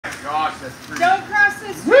That's pretty. Don't cross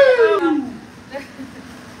this street.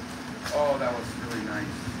 Oh, that was really nice.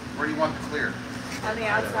 Where do you want the clear? On the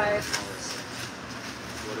outside.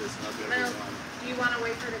 What is up, No. everyone? Do you want to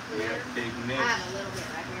wait for the We clear? have Big I Mitch. have a little bit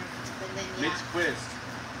right here, but then yeah. Mitch Quist.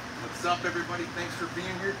 What's up, everybody? Thanks for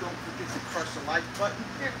being here. Don't forget to crush the like button.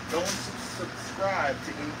 Go and subscribe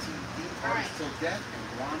to ATD Artists Till Death and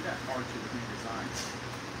Rhonda RK3 Designs.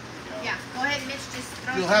 Yeah, go ahead, Mitch. Just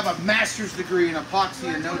throw You'll have a master's degree in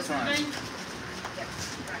epoxy in no time.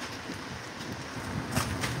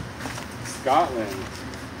 Scotland.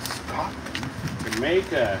 Scotland.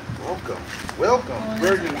 Jamaica. Welcome. Welcome.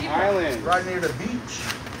 Virgin Islands. Right near the beach.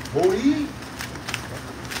 Boy. Here,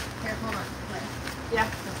 hold on. Wait. Yeah.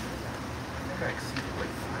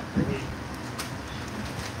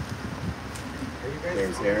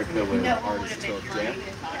 There's Erica with You know what would Artists have Till been funny Death. to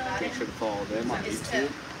talk about Make it? sure to follow them on Is to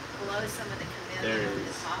YouTube. blow some of the chameleon There over the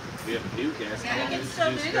is. top. We have a new guest. Yeah, you I'll can still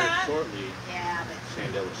introduce do her that. shortly. Yeah, but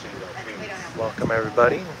Shandell with Shandell we Paints. don't have Welcome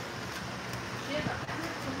everybody. Yeah,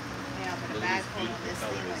 but a Look bag at full these of this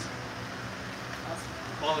beautiful thing. colors.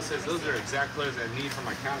 Paula says those are exact colors I need for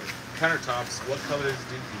my countertops. What colors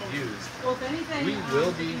did you use? Well, if anything, We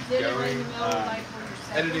will be you did it right in going, the middle of like when you're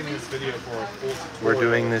set editing with this me. video for a full tutorial. We're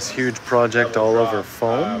doing this huge project all over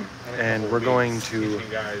foam, and we're going to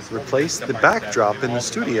replace the backdrop in the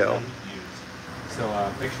studio. So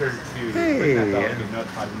make sure to Hey. click that bell to get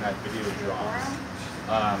notified when that video drops.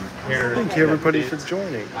 Here Thank you everybody for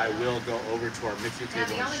joining. I will go over to our mixing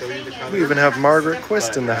table and show you the colors. We even have Margaret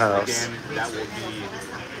Quist in the But, house. Again, that will be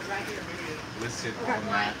listed on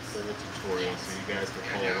that full tutorial, so you guys can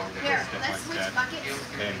follow along with Here, us step by let's switch step buckets.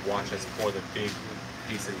 and watch us pour the big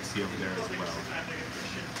piece that you see over there as well.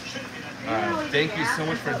 Thank you so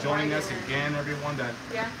much for joining us again, everyone.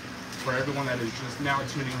 Yeah. For everyone that is just now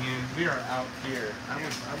tuning in, we are out here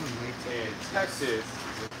in Texas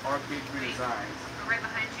with RK3 Designs. Right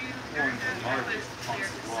behind you. Pouring the largest Clear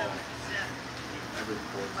epoxy to wall yeah. ever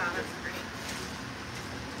poured. Wow, that's great.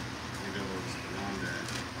 It goes on that.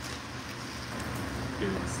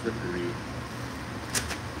 Getting slippery.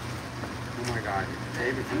 Oh my god.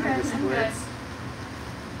 Dave, if you need the splits.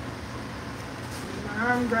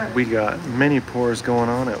 I'm good. We got many pours going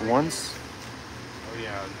on at once. Oh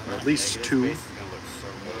yeah. At least This two. base is gonna look so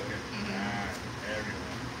good. Look at that, everyone.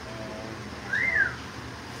 Oh my gosh.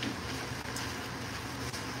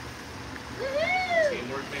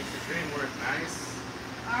 Teamwork makes the dream work. Nice.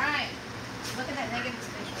 All right. Look at that negative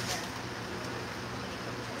space right there.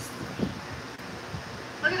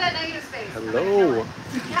 Look at that negative space. Hello,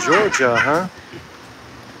 Georgia, huh?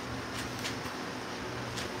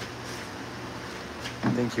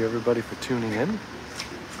 Thank you everybody for tuning in.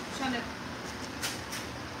 Shonda.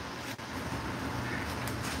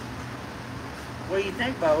 What do you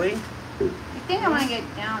think, Bowie? I think I want to get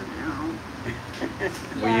down now.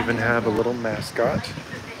 We even have a little mascot.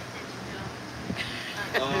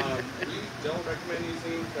 We don't recommend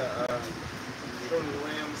using Jordan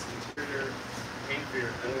Lamb's interior paint for your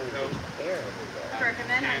undercoat.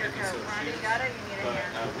 Recommend undercoat. Rhonda, you got it? You need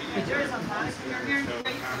it here. There's a lot of clear here.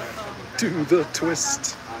 Do the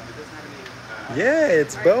twist. It doesn't have any Yeah,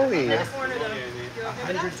 it's Bowie. I just ordered them. You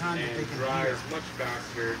okay with 100 that? times and they can dries much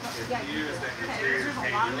faster. If you use that interior there's a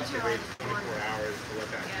paint, lot you of have to wait material 24 hours to let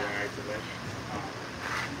that dry, to let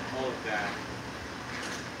all of that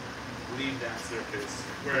leave that surface.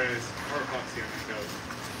 Whereas our epoxy undercoat,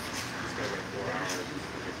 just gotta wait 4 hours.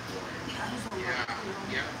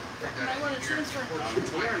 Yeah. I want to transfer.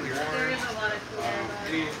 To learn more, There is a lot of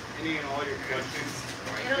clear. any and all your questions,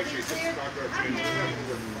 It'll make be sure you clear. subscribe to our channel.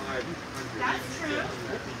 We're 500. That's true. I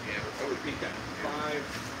would repeat that.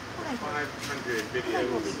 500 videos.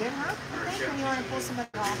 Will be good, huh? Our I think chef when you want to pull teaching somebody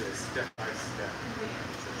you off. this step by step.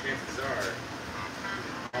 So chances are,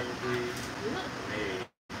 probably made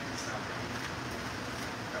something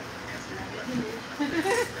that will answer your question.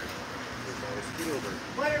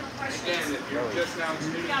 What are the questions? Again, if you're just now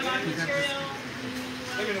tuning Got a lot of in, material.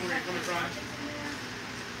 let me know where you're coming from.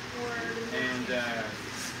 And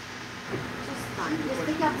Just fun. Just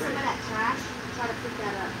pick up some of that trash and try to pick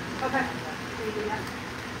that up. Okay. Can you do that?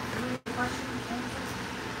 Any questions?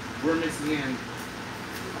 We're mixing in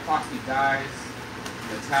epoxy dyes,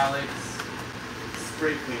 metallics,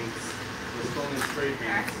 spray paints. We're installing spray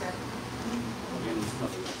paints.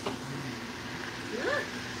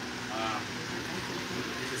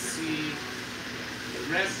 To see the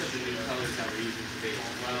rest of the new colors that we're using today as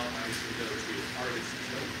well, I need to go to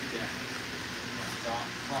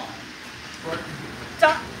artisttildeath.com. For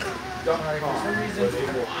some reason,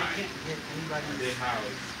 they can't get anybody They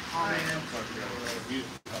house comments or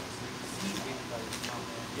beautiful colors. see anybody's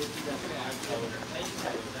comment. Get you that 5 color.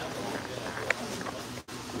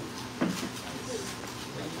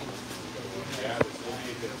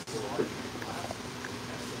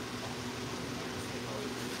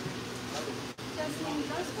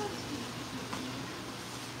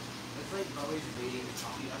 like always waiting to talk.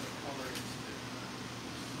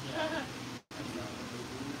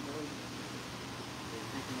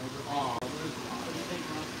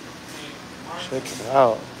 Check it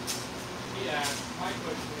out. Yeah, my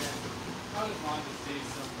question is, how does Rhonda stay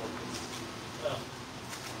so focused?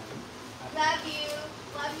 Love you.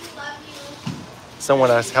 Love you, love you.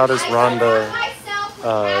 Someone asked, how does Rhonda Myself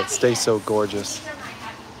with stay so happiness. gorgeous? These are my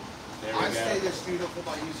happy There I we stay go. this beautiful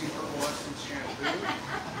by using herbal essence shampoo.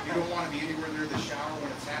 You don't want to be anywhere near the shower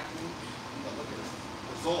when it's happening. But look at the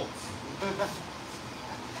results.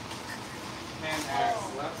 Man,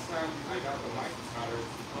 last time I got the mic powder,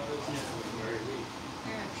 the colors was very weak.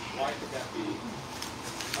 Why could that be?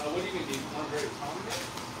 What do you mean? It's not very prominent?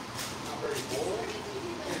 Not very bold?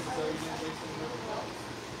 So you didn't waste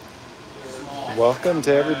any Welcome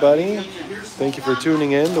to everybody. Thank you for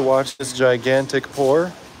tuning in to watch this gigantic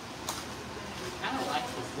pour.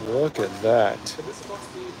 Look at that.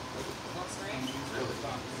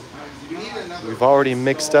 We've already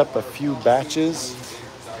mixed up a few batches.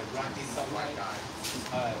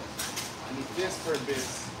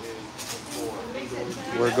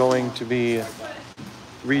 We're going to be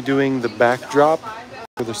redoing the backdrop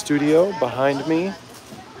for the studio behind me.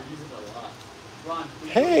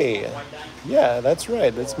 Hey! Yeah, that's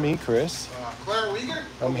right. That's me, Chris. Claire, we get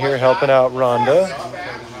I'm here helping out Rhonda.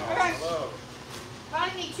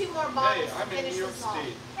 Probably need 2 more Hey, bottles to I'm in finish New York this off.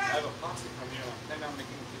 State. I have a posse from you. And I'm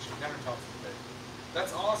making kitchen countertops today.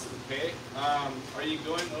 That's awesome, Kay. Are you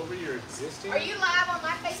going over your existing? Are you live on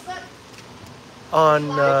my Facebook? On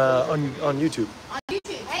YouTube. On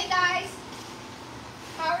YouTube. Hey guys.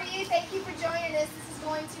 How are you? Thank you for joining us. This is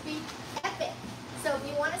going to be epic. So if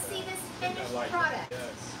you want to see this finished product,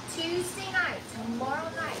 Tuesday night, tomorrow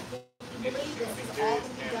night, if you believe this is all going to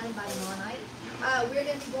be done by tomorrow night, we're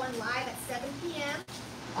going to be going live at 7 p.m.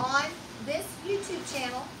 on this YouTube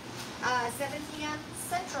channel, 7 p.m.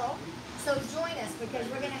 Central. So join us because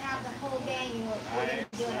we're going to have the whole gang and we're going to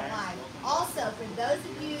be doing it live. Also, for those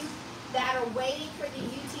of you that are waiting for the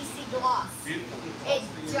UTC gloss, it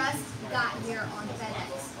just got here on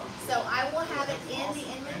FedEx. So I will have it in the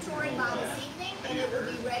inventory by this evening and it will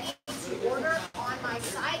be ready to order on my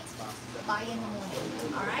site by in the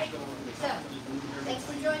morning. All right? So, thanks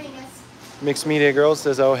for joining us. Mixed Media Girl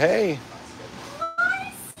says, oh, hey.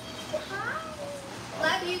 Hi.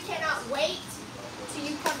 Love you. Cannot wait till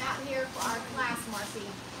you come out here for our class, Marcy.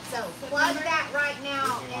 So, plug that right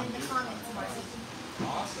now in the comments, Marcy.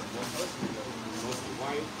 Awesome. Mostly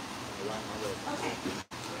white. Okay.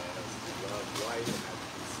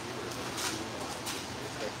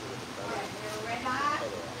 Red hot.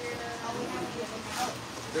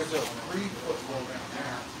 There's a 3-foot roll down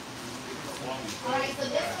there. All right, so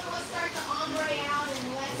this one will start to ombre out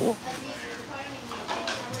and let's use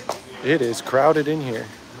the It is crowded in here.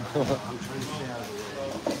 You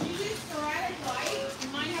use ceramic light. You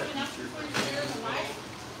might have enough for you to share the light.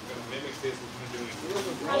 Mimic this what you're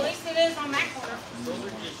doing. At least it is on that corner.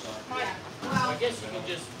 I guess you can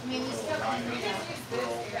just. I mean, we still can do that.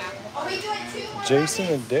 Are we doing 2 more? Jason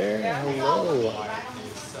Adair, hello.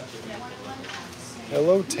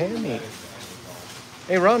 Hello, Tammy.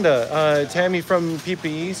 Hey, Rhonda, Tammy from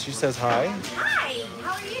PPE, she says hi. Hi,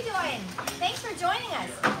 how are you doing? Thanks for joining us.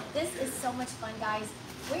 This is so much fun, guys.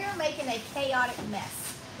 We are making a chaotic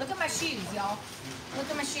mess. Look at my shoes, y'all. Look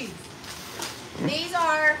at my shoes. These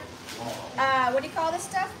are, what do you call this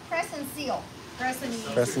stuff? Press and seal. Press and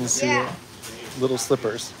seal. Press and seal. Yeah, Little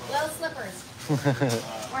slippers. little slippers.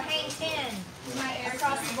 Or hang 10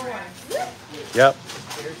 across the board. Yep.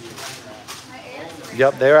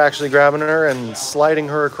 Yep, they're actually grabbing her and sliding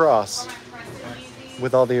her across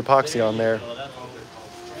with all the epoxy on there. Good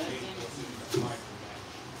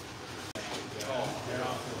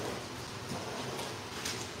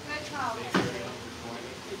call. Who's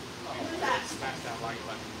that? Smash that like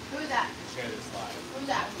button. Who's that? Share this live. Who's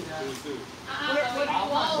that? Who?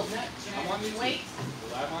 Whoa. I'm on YouTube. Wait.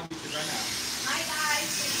 Well, I'm on YouTube right now. Hi guys,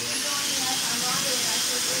 thanks for joining us. I'm Rhonda with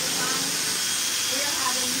RK3 Designs. We are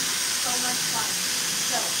having so much fun.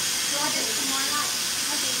 So, join us tomorrow night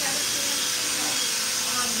at 7 p.m.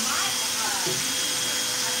 on my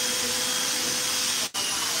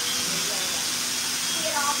see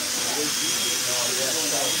it all for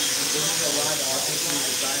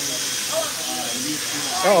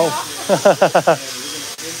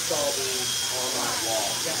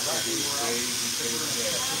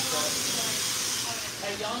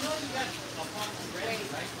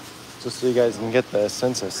Just so you guys can get the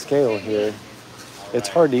sense of scale here. It's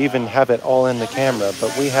hard to even have it all in the camera,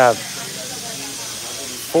 but we have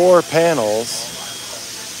 4 panels,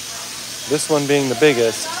 this one being the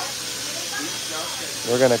biggest,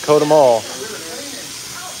 We're gonna coat them all.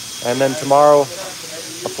 And then tomorrow,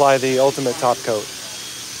 apply the ultimate top coat.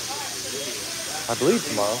 I believe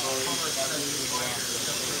tomorrow.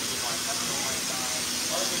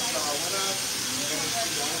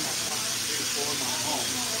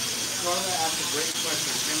 Rhonda asked a great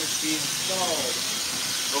question. Can this be installed?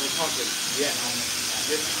 Oh, we're talking. Yes.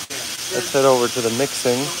 Let's head over to the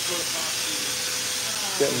mixing.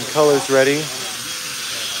 Getting colors ready.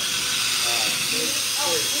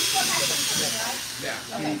 Yeah.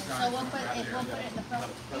 Okay, so we'll put it in the front.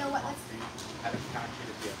 You know what, let's, Have it packaged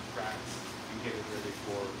if you have cracks and get it ready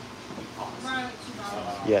for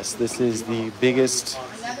epoxy. Yes, this is the biggest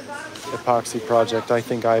another bottom. epoxy project I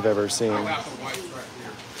think I've ever seen. The whites right here.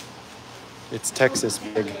 It's Texas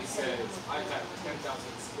big. It says I have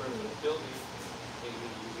 10,000 square foot building, maybe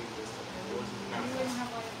using this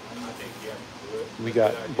I think you have to do it. We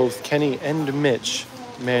got both Kenny and Mitch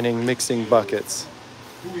manning mixing buckets.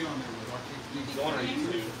 Who are we on there with? Go on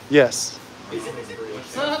YouTube. Yes.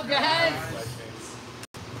 What's up, guys?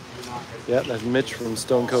 Yeah, that's Mitch from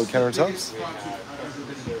Stone Coat Countertops.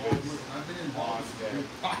 I've been involved with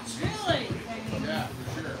pots. Really? Yeah,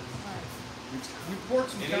 for sure. We poured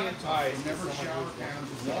some countertops, never shower pans,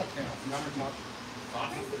 wall pans.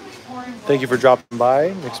 Thank you for dropping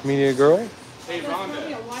by, Mixed Media Girl. Hey, That's probably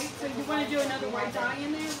Rhonda. a white, so you want to do another white dye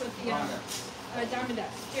in there with the diamond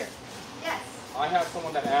dust. Here. Yes. I have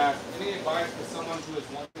someone that asked, any advice for someone who is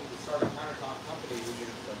wanting to start a countertop company using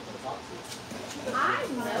epoxy? I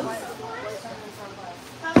know someone.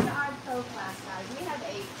 Come to our pro class, guys. We have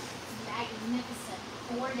a magnificent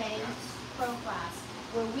 4-day pro class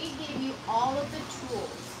where we give you all of the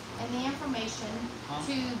tools and the information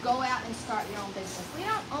to go out and start your own business. We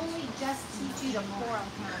don't only just teach you to pour on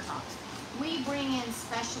countertops. We bring in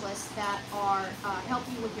specialists that are help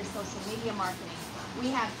you with your social media marketing.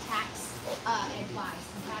 We have tax advice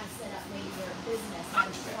on how to set up maybe your business, how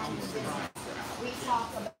to run your business. We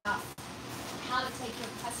talk about how to take your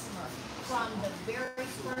customer from the very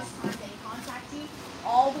first time they contact you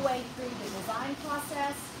all the way through the design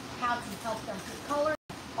process, how to help them put color,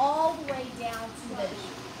 all the way down to the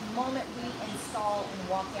moment we install and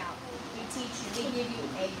walk out. We teach you, we give you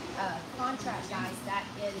a contract, guys, that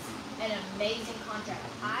is an amazing contract.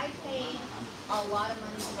 I paid a lot of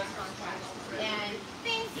money for this contract, and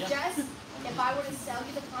just if I were to sell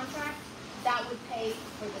you the contract, that would pay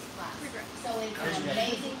for this class. So it's an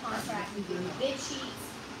amazing contract. We give you bid sheets.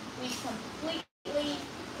 We completely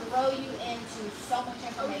throw you into so much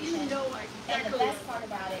information. And the best part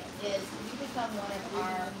about it is you become one of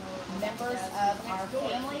our members of our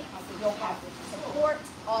family. You'll have support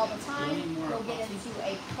all the time. You'll get into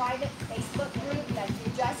a private Facebook group that's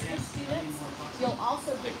just for students. You'll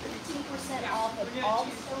also get 15% off of all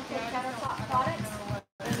the Stone Coat Countertop products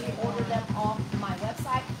when you order them off my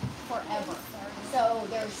website forever. So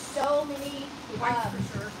there's so many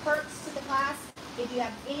perks to the class. If you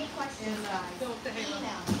have any questions, guys,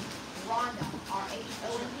 email Rhonda,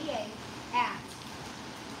 R-H-O-N-D-A, at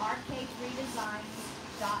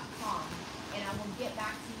RK3Designs.com, and I will get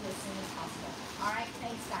back to you as soon as possible. All right,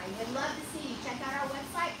 thanks, guys. We'd love to see you. Check out our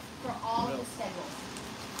website for all of the schedules.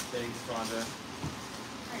 Thanks, Rhonda.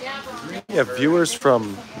 We have viewers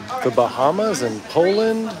from the Bahamas and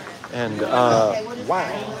Poland and wow,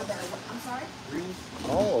 I'm sorry?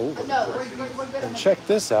 all over. No, we're good. And check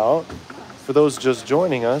this out. For those just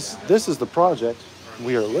joining us, this is the project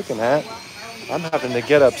we are looking at. I'm having to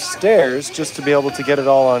get upstairs just to be able to get it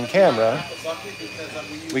all on camera.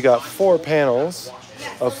 We got 4 panels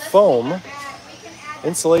of foam,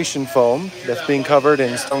 insulation foam that's being covered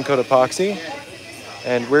in Stone Coat Epoxy.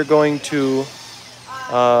 And we're going to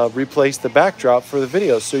replace the backdrop for the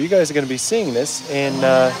video. So you guys are going to be seeing this in,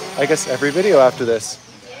 I guess, every video after this.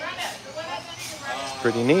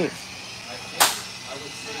 Pretty neat.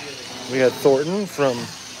 We had Thornton from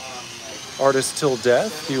Artist Till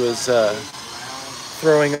Death. He was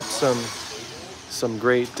throwing up some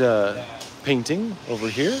great painting over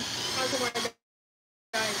here.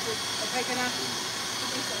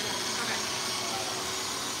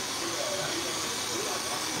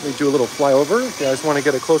 Let me do a little flyover. If you guys want to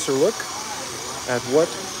get a closer look at what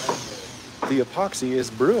the epoxy is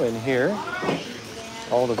brewing here.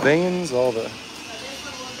 All the veins, all the...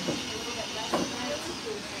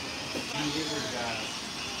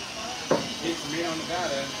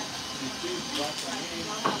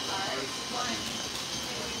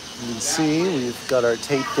 You can see we've got our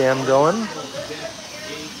tape dam going.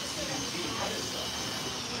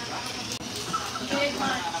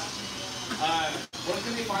 Where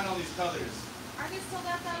can they find all these colors?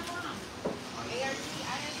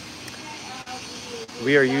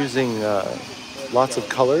 We are using Lots of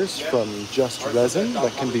colors from Just Resin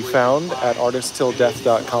that can be found at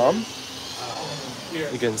artisttilldeath.com.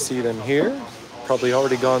 You can see them here. Probably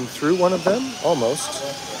already gone through one of them, almost.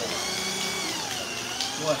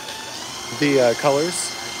 What? The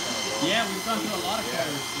colors. Yeah, we've gone through a lot of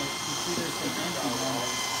colors. Like, you see there's some empty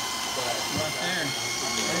ones. Right there.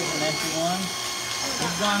 There's an empty one.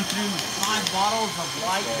 We've gone through 5 bottles of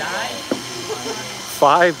white dye.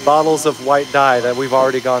 5 bottles of white dye that we've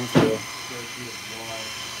already gone through.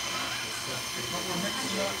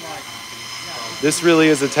 This really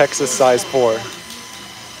is a Texas size pour.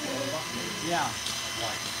 Yeah.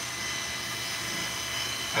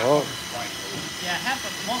 Oh, Yeah,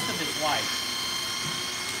 most of it's white.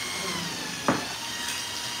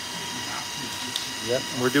 yep.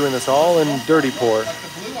 We're doing this all in dirty pour,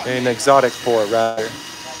 an exotic pour rather.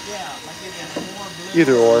 Yeah, like either more blue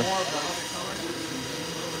Either or. more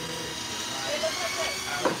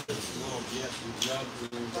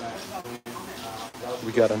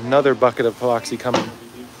We got another bucket of epoxy coming.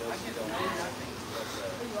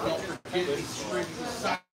 Don't forget to spray the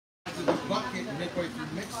sides of the bucket midway through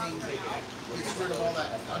mixing. Gets rid of all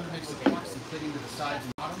that undermixed epoxy fitting to the sides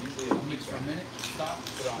and bottom. Mix for a minute, stop,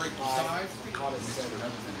 scrape the sides, mix for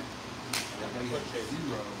another minute.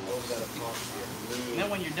 And then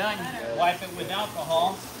when you're done, you wipe it with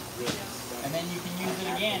alcohol, and then you can use it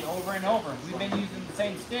again over and over. We've been using the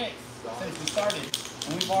same stick since we started,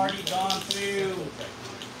 and we've already gone through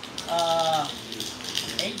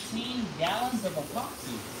 18 gallons of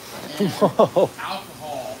epoxy. Whoa.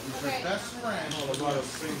 Alcohol is your best friend.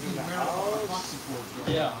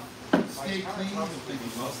 Yeah. Stay clean.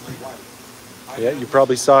 Yeah, you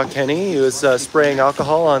probably saw Kenny. He was spraying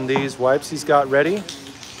alcohol on these wipes he's got ready.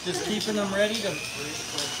 Just keeping them ready to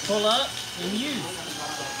pull up and use.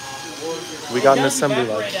 We got an It does assembly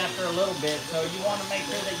evaporate line. after a little bit, so you want to make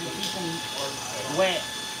sure that you keep them wet.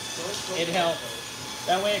 It helps.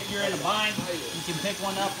 That way, if you're in a bind, you can pick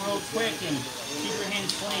one up real quick and keep your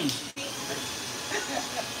hands clean.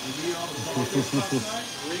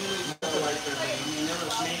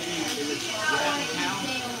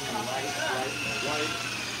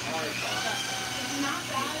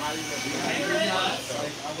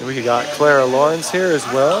 We got Clara Lawrence here as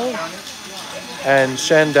well. And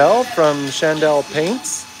Chandel from Chandel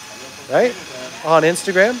Paints, right? On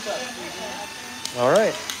Instagram. All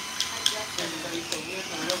right.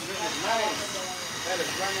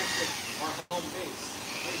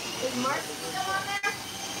 Is Mark still on there?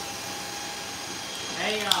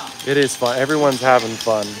 Hey, It is fun. Everyone's having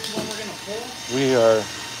fun. when we're gonna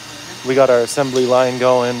pull, We got our assembly line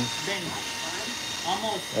going, then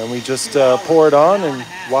almost and we just pour it on and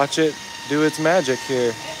watch it do its magic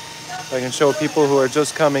here. I can show people who are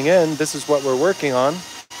just coming in, this is what we're working on. not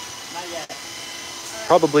yet.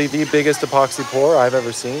 Probably the biggest epoxy pour I've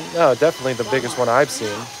ever seen. No, definitely the biggest one I've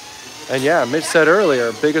seen. And yeah, Mitch said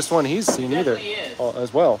earlier, biggest one he's seen either,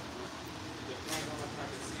 as well.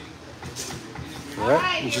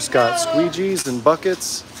 Yeah, we just got squeegees and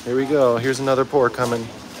buckets. Here we go. Here's another pour coming.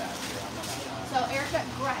 So Erica,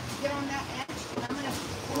 get on that edge. I'm gonna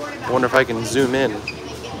pour it about. I wonder if I can zoom in. and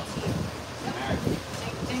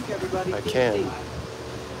then get it to you. I can.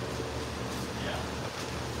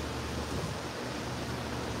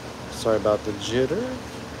 Sorry about the jitter.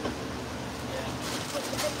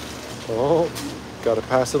 Oh, gotta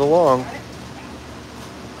pass it along.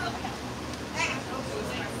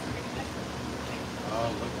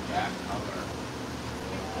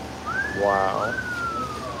 Wow.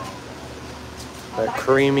 That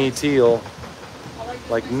creamy teal,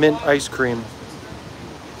 like mint ice cream.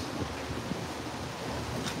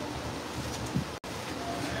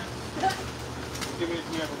 Give me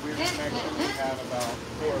if you have a weird connection we have about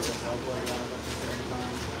 4 of us all playing on it at the same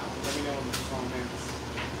time. Let me know when the song ends.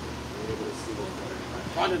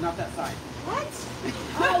 Rhonda, not that side. What?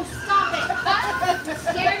 Oh, stop it!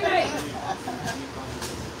 Scared me. Not that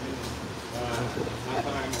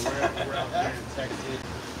I'm aware of, we're out there in Texas.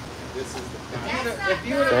 This is the time. That's not If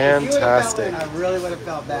you would good. have Fantastic. I really would have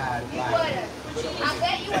felt bad. You would've. I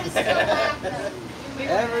bet you would've still laughed.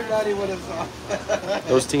 Everybody would have saw.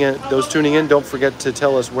 Those tuning in, don't forget to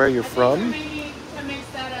tell us where you're from,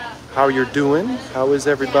 how you're doing, how is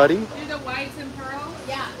everybody. Do the whites and pearls?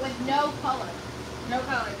 Yeah, with no color. No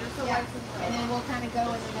color, just the Yeah. whites and pearls. And then we'll kind of go in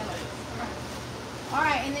the middle. All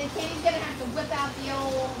right, and then Kenny's gonna have to whip out the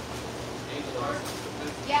old.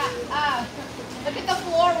 Yeah. Look at the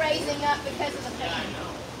floor raising up because of the fan.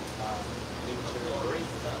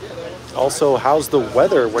 Also, how's the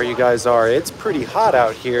weather where you guys are? It's pretty hot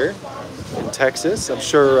out here in Texas. I'm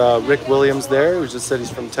sure Rick Williams there, who just said he's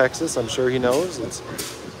from Texas, I'm sure he knows. It's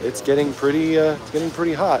it's getting pretty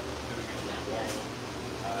hot.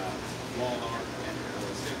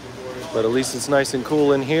 But at least it's nice and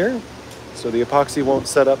cool in here, so the epoxy won't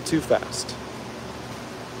set up too fast.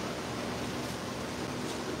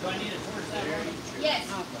 Yes.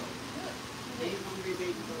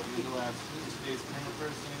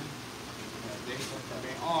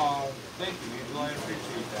 Oh, thank you, Angela. I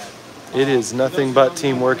appreciate that. It is nothing but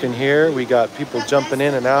teamwork in here. We got people jumping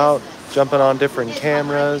in and out, jumping on different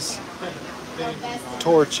cameras,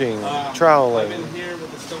 torching, troweling,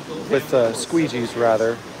 with squeegees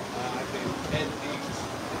rather. I've been editing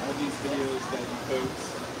all these videos that you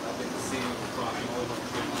post. I've been seeing across all of our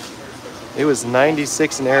channels. It was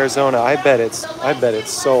 96 in Arizona. I bet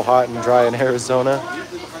it's so hot and dry in Arizona.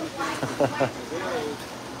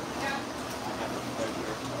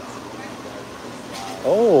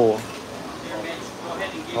 Oh,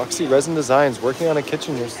 Epoxy Resin Designs, working on a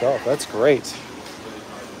kitchen yourself. That's great.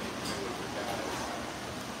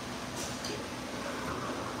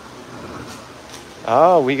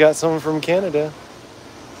 Ah, we got someone from Canada.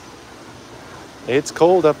 It's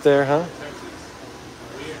cold up there, huh?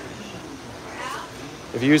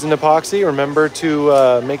 If you're using epoxy, remember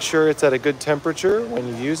to make sure it's at a good temperature when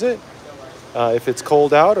you use it. If it's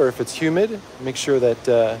cold out or if it's humid, make sure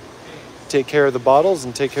that take care of the bottles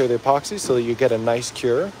and take care of the epoxy so that you get a nice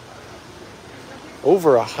cure.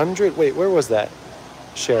 Over 100, wait, where was that,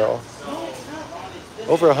 Cheryl?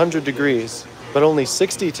 Over 100 degrees, but only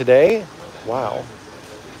 60 today? Wow,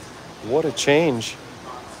 what a change.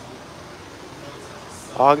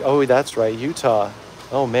 Oh, that's right, Utah.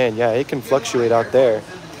 Oh man, yeah, it can fluctuate out there.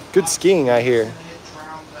 Good skiing, I hear.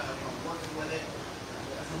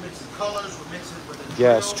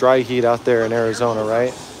 Yes, dry heat out there in Arizona,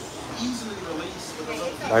 right?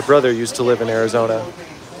 My brother used to live in Arizona.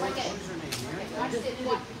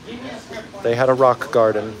 They had a rock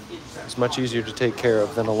garden. It's much easier to take care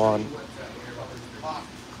of than a lawn.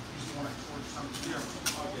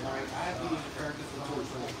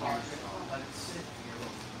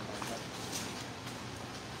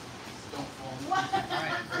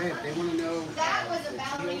 They want to know That was a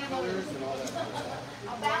ballerina. colors and all that. A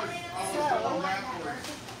ballerina. So, the light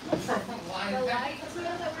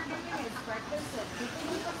wheel that we're doing is breakfast at 2.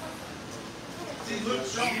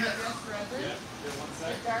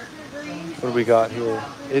 Darker green. What do we got here?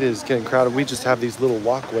 It is getting crowded. We just have these little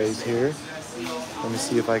walkways here. Let me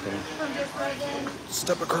see if I can From Good Resin.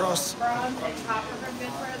 step across. Bronze and copper from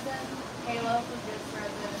Good Resin. Halo from Good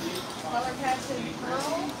Resin. Color patch and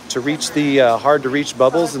pearl. To reach the hard to reach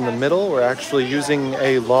bubbles in the middle, we're actually using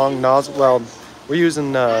a long nozzle. Well, we're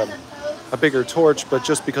using a bigger torch, but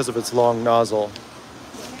just because of its long nozzle.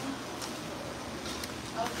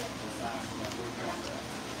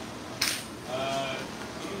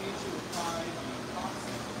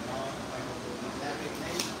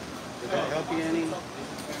 Did that help you any?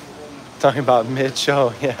 Talking about Mitch,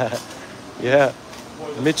 oh yeah. Yeah,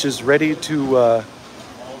 Mitch is ready to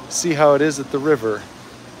see how it is at the river.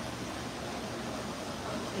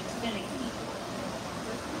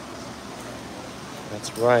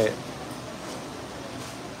 That's right.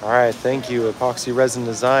 All right, thank you, Epoxy Resin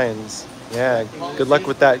Designs. Yeah, good luck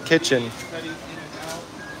with that kitchen.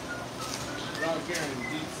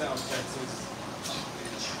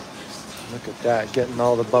 Look at that, getting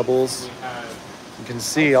all the bubbles. You can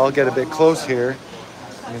see, I'll get a bit close here.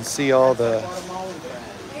 You can see all the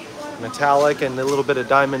metallic and a little bit of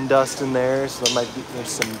diamond dust in there, so there might be, there's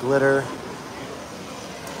some glitter.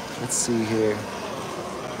 Let's see here.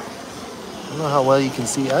 I don't know how well you can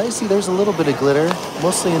see. I see there's a little bit of glitter,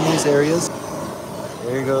 mostly in these areas.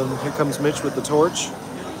 There you go. Here comes Mitch with the torch.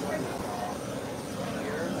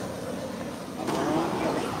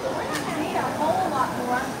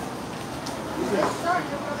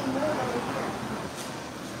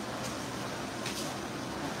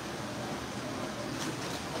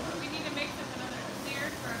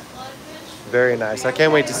 Very nice. I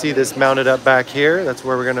can't wait to see this mounted up back here. That's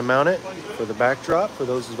where we're going to mount it for the backdrop. For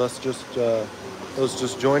those of us just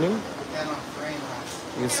joining, you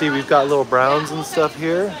can see we've got little browns and stuff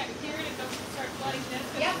here.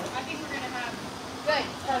 Yep. Good.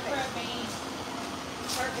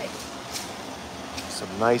 Perfect.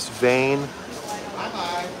 Some nice vein.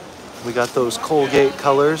 We got those Colgate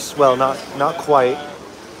colors. Well, not quite.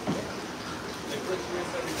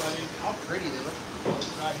 How pretty they look.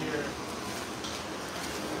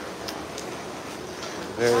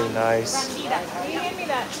 Very nice. Can you hand me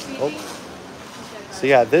that? Oh. So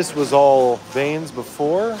yeah, this was all veins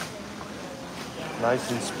before.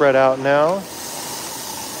 Nice and spread out now.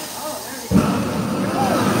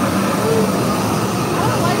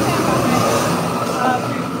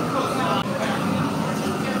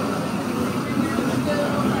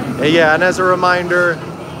 Yeah, and as a reminder,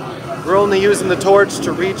 we're only using the torch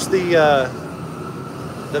to reach the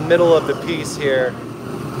middle of the piece here.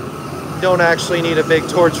 Don't actually need a big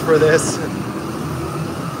torch for this.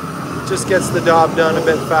 Just gets the job done a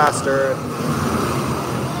bit faster.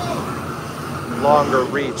 Longer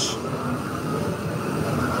reach.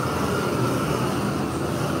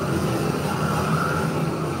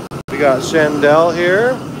 We got Chandel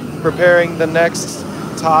here preparing the next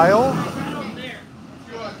tile.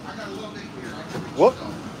 Whoop.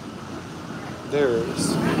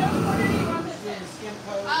 There's.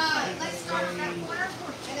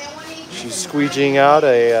 She's squeegeeing out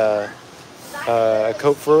a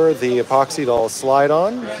coat for the epoxy to all slide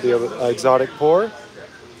on, the exotic pour.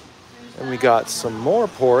 And we got some more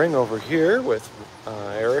pouring over here with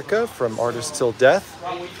Erica from Artist Till Death.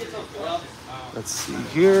 Let's see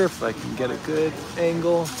here if I can get a good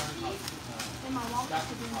angle.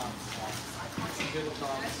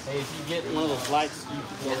 Hey, if you get one of those lights, you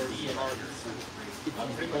can see it.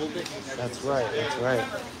 If you hold it. That's right, that's right.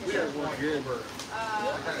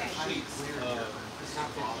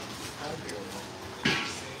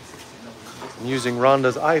 I'm using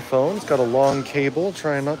Rhonda's iPhone. It's got a long cable,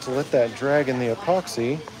 trying not to let that drag in the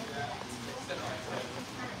epoxy.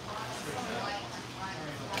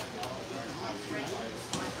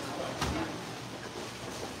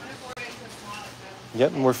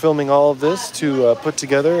 Yep, and we're filming all of this to put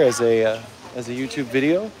together as a YouTube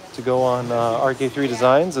video to go on RK3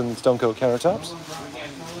 Designs and Stone Coat Countertops.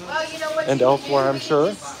 And elsewhere, I'm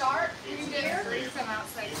sure.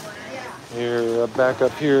 Here, back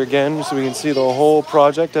up here again so we can see the whole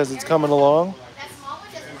project as it's coming along.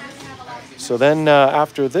 So then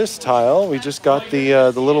after this tile, we just got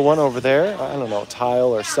the little one over there. I don't know,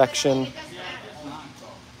 tile or section.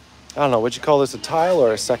 I don't know, would you call this a tile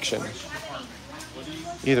or a section?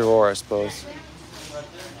 Either or, I suppose.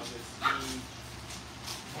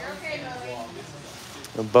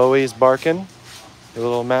 Bowie's barking, your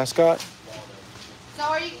little mascot. So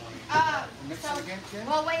are you,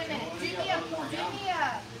 well, wait a minute. Do me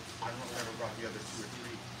a.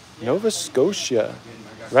 Nova Scotia,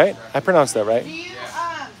 right? I pronounced that right. Do we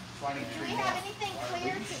have anything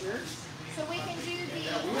clear so we can do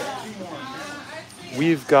the,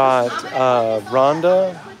 We've got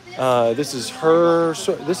Rhonda. This is her.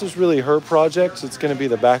 This is really her project. It's going to be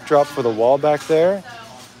the backdrop for the wall back there.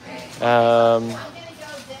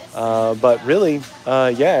 But really,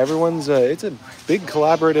 yeah, everyone's. It's a big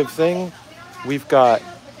collaborative thing. We've got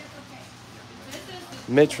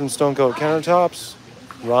Mitch from Stone Coat Countertops,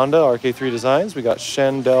 Rhonda, RK3 Designs. We got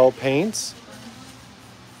Chandel Paints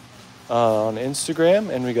on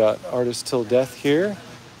Instagram, and we got Artist Till Death here.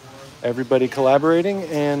 Everybody collaborating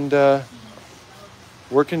and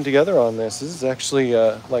working together on this. This is actually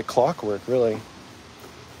like clockwork, really.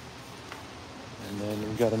 And then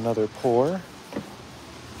we got another pour.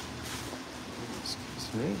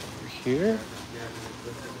 Excuse me, over here.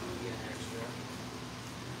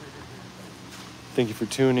 Thank you for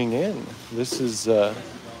tuning in. This is a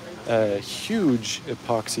huge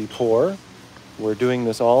epoxy pour. We're doing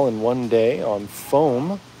this all in one day on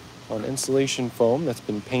foam, on insulation foam that's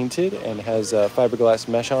been painted and has fiberglass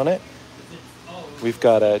mesh on it. We've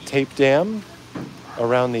got a tape dam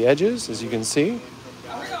around the edges, as you can see,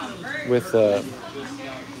 with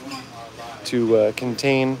to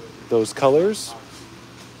contain those colors.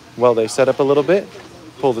 While they set up a little bit,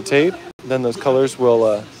 pull the tape, then those colors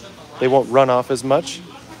will they won't run off as much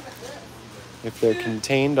if they're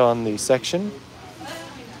contained on the section.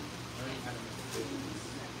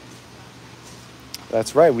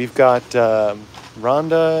 That's right, we've got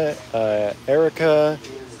Rhonda, Erica,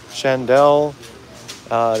 Chandel.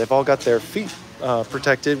 They've all got their feet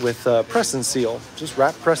protected with press and seal. Just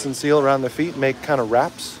wrap, press and seal around their feet, make kind of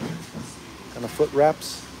wraps, kind of foot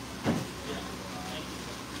wraps.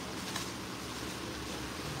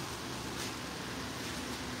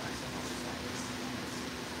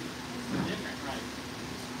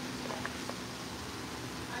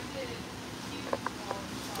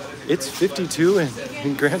 It's 52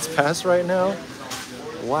 in Grants Pass right now.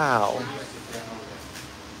 Wow.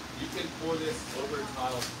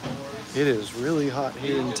 It is really hot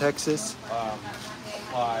here in Texas.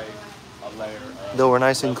 Though we're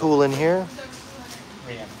nice and cool in here.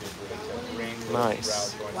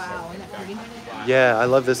 Nice. Yeah, I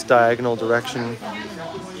love this diagonal direction.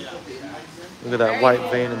 Look at that white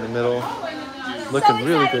vein in the middle. Looking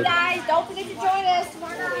really good. Guys, don't forget to join us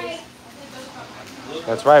tomorrow night.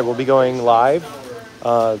 That's right. We'll be going live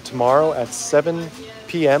tomorrow at 7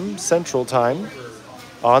 p.m. Central Time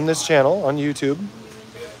on this channel on YouTube.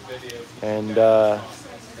 And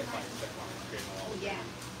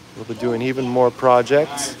We'll be doing even more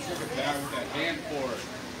projects.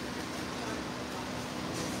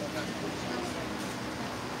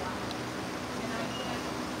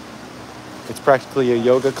 It's practically a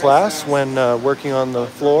yoga class when working on the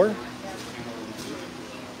floor.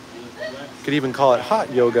 Could even call it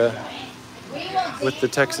hot yoga with the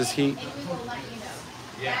Texas heat. And we will let you know.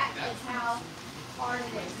 That is how hard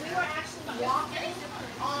it is. We were actually walking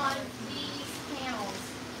on these panels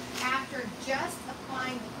after just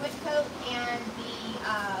applying the quick coat and the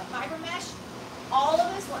fiber mesh. All of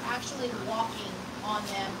us were actually walking on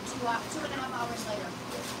them 2.5 hours later.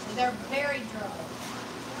 So they're very durable.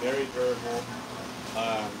 Very durable.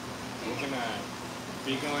 We're gonna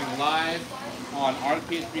be going live on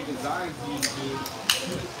RK3 Designs YouTube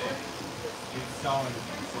Tuesday. Installing them.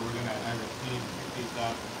 So we're gonna have a team pick these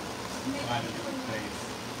up, find a different place,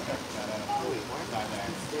 check that out, find that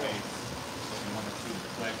space. So we want to see the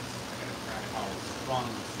clicks. I'm gonna try how strong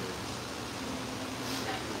this is.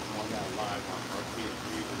 We got live on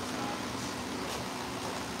RK3 Designs.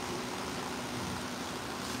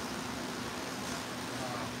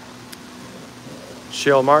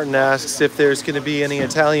 Cheryl Martin asks if there's going to be any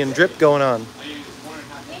Italian drip going on. You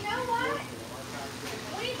know what?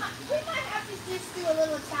 We might have to just do a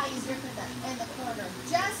little Italian drip in the corner,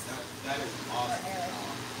 just for Eric.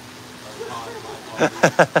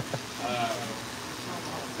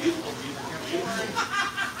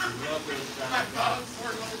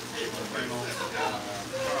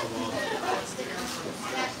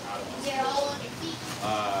 Get all on your feet.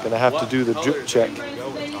 Gonna have to do the drip check. No, I'm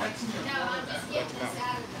just getting this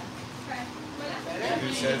out of the Who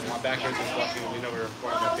says my back is just walking? You know we're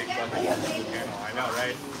recording a big fucking panel. I know,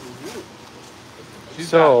 right?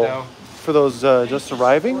 So, for those just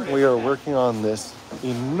arriving, we are working on this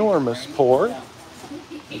enormous pour.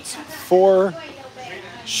 It's 4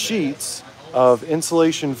 sheets of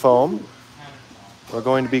insulation foam. We're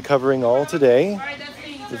going to be covering all today.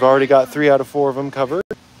 We've already got 3 out of 4 of them covered,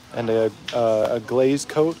 and a glaze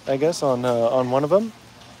coat, I guess, on one of them.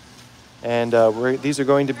 And these are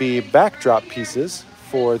going to be backdrop pieces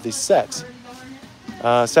for the set.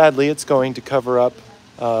 Sadly, it's going to cover up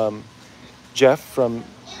Jeff from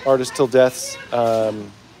Artist Till Death's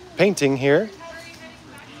painting here.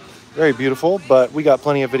 Very beautiful, but we got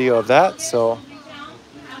plenty of video of that, so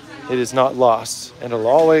it is not lost, and it'll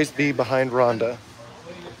always be behind Rhonda.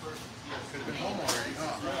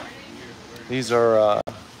 These are,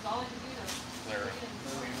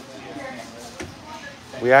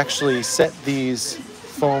 we actually set these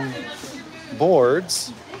foam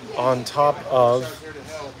boards on top of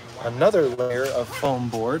another layer of foam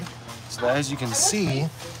board. So that, as you can see,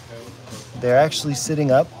 they're actually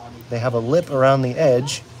sitting up. They have a lip around the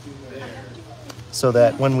edge so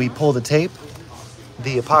that when we pull the tape,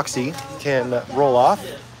 the epoxy can roll off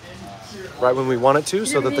right when we want it to,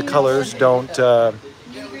 so that the colors don't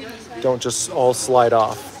just all slide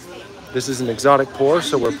off. This is an exotic pour,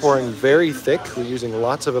 so we're pouring very thick. We're using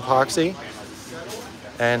lots of epoxy,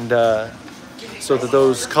 and so that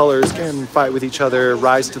those colors can fight with each other,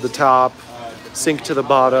 rise to the top, sink to the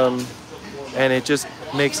bottom, and it just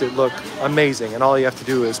makes it look amazing. And all you have to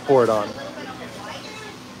do is pour it on.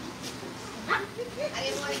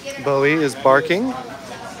 Bowie is barking,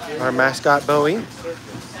 our mascot Bowie.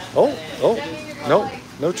 Oh,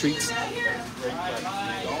 no treats.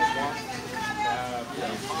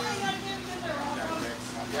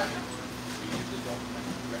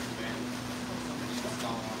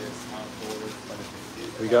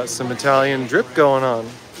 We got some Italian drip going on.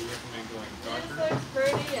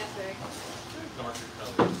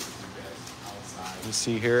 You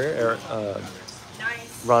see here,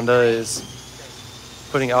 Rhonda is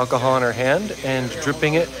putting alcohol in her hand and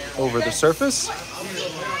dripping it over the surface.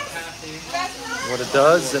 What it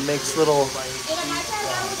does, it makes little,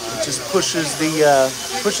 it just pushes the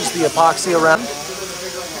epoxy around.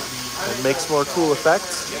 It makes more cool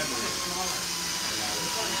effects.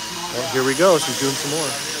 And here we go, she's doing some more.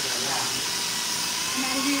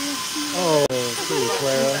 Oh, pretty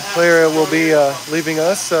Clara. Clara will be leaving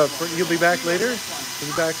us. You'll be back later?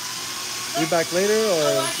 You'll be back later,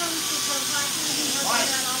 or?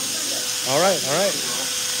 All right.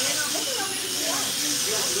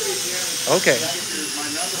 Okay.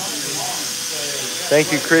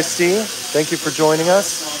 Thank you, Christy. Thank you for joining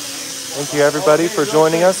us. Thank you, everybody, for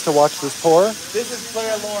joining us to watch this pour. This is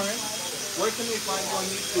Clara Lawrence. Where can we find you on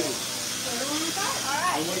YouTube?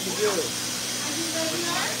 And what do you do?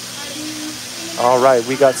 All right,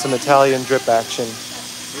 we got some Italian drip action.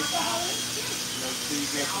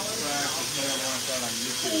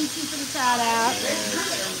 Thank you for the shout out.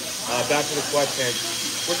 Back to the question.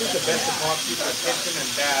 What is the best epoxy for kitchen and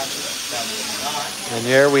bath? And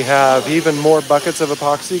here we have even more buckets of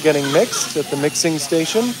epoxy getting mixed at the mixing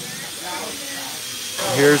station.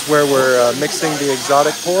 Here's where we're mixing the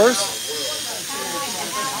exotic pours.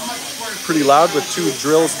 Pretty loud with 2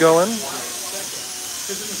 drills going.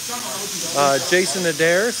 Jason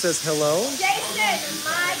Adair says hello. Jason,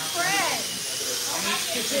 my friend.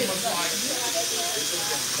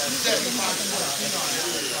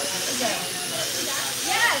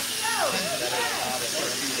 Yes,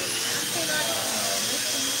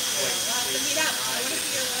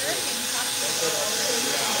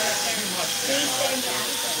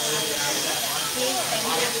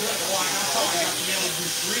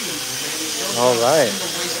 All right.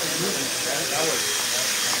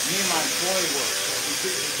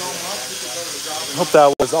 Hope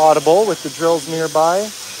that was audible with the drills nearby.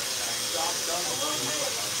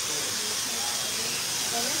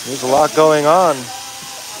 There's a lot going on.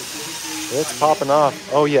 It's popping off.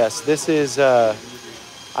 Oh yes, this is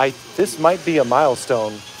this might be a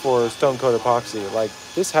milestone for Stone Coat Epoxy. Like,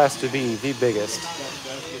 this has to be the biggest.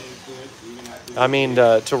 I mean,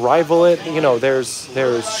 to rival it, you know, there's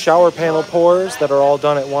shower panel pours that are all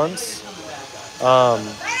done at once.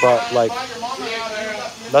 But like,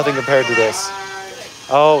 nothing compared to this.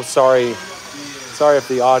 Oh, sorry. Sorry if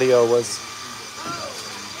the audio was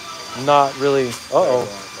not really. Uh-oh,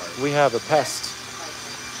 we have a pest.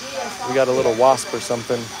 We got a little wasp or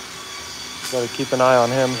something. Got to keep an eye on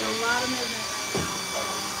him.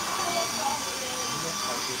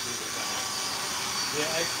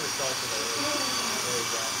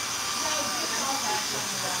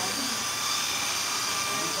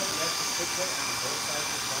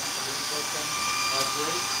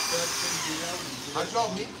 How'd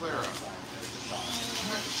y'all meet Clara?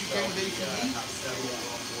 She came with ATV?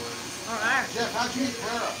 all right. Jeff, how'd you meet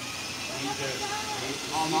Clara?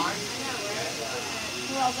 Online?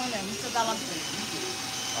 Who else on there? We still got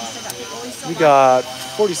We got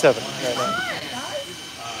 47 right now.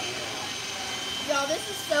 Y'all, this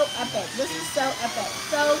is so epic. This is so epic.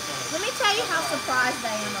 So, let me tell you how surprised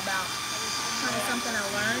I am about kind of something I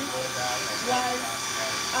learned. Was,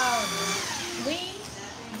 we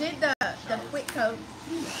did the quick coat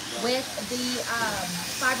with the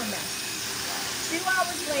fiber mesh. 2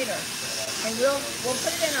 hours later, and we'll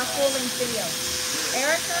put it in our full-length video.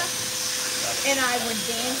 Erica and I were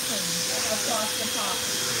dancing across the top,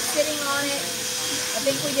 sitting on it. I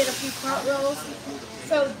think we did a few cartwheels.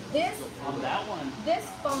 So this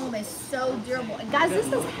foam is so durable. And guys,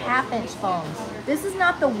 this is half-inch foam. This is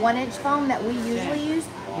not the 1-inch foam that we usually use.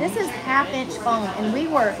 This is half-inch foam, and we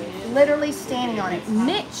were literally standing on it.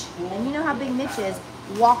 Mitch, and you know how big Mitch is,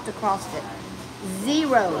 walked across it.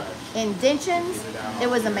 0 indentions. It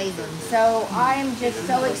was amazing. So I'm just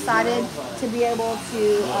so excited to be able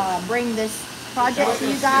to bring this project to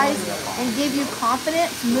you guys and give you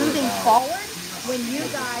confidence moving forward when you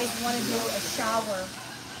guys want to do a shower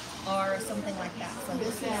or something like that. So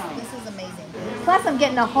this is amazing. Plus I'm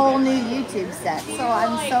getting a whole new YouTube set, so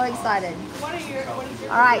I'm so excited.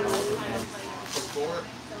 All right.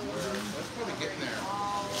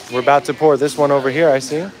 We're about to pour this one over here, I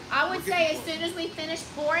see. I would say as soon as we finish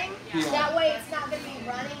pouring, that way it's not going to be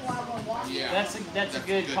running while we're walking. Yeah. That's a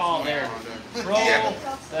good call there. Pro,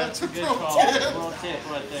 that's a good call. Pro tip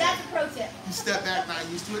right there. That's a pro tip. You step back, not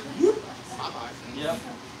used to it. Whoop. Bye-bye. Yep.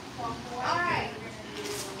 All right.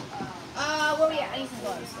 Where we at? I need some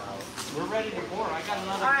gloves. We're ready to pour. I got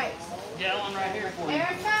another All right. gallon right here for you.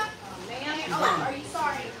 Erica? Oh, are you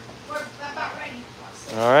sorry? We're about ready.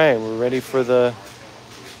 All right, we're ready for the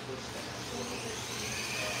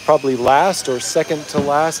probably last or second to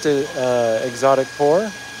last exotic pour.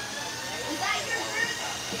 Is that your group?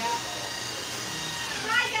 Yeah.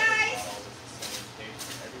 Hi,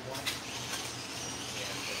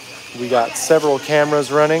 guys. We got several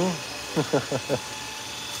cameras running.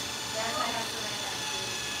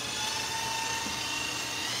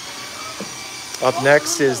 Up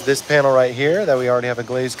next is this panel right here that we already have a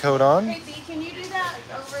glaze coat on. Hey, B, can you do that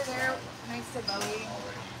over there next to Bowie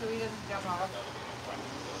so he doesn't jump off?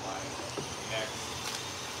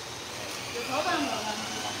 Just hold on, hold on.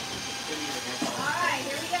 All right,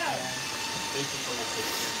 here we go.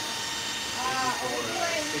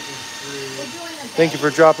 We're doing the Thank you for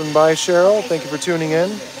dropping by, Cheryl. Thank you for tuning in.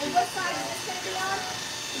 And what side is this going to be on?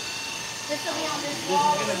 This will be on this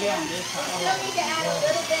wall. This is going to be on this We side. still need to add a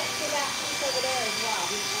little bit to that piece over there as well.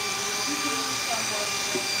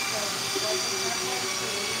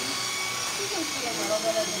 You can see a little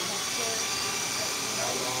bit of the texture.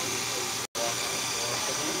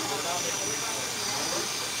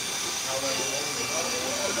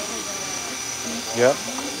 Yep.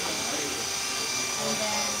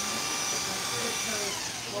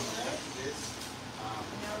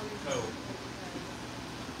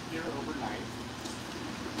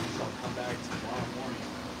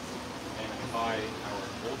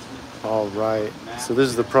 All right, so this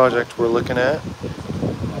is the project we're looking at.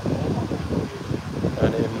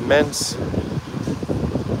 An immense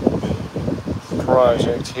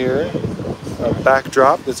project here. A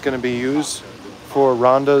backdrop that's going to be used for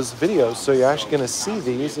Rhonda's videos. So you're actually going to see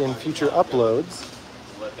these in future uploads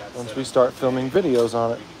once we start filming videos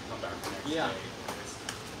on it.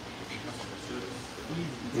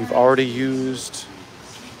 We've already used,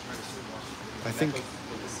 I think,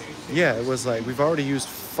 yeah, it was like, we've already used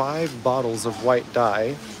 5 bottles of white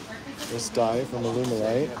dye. This dye from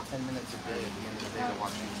Alumilite.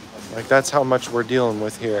 Like, that's how much we're dealing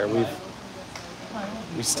with here.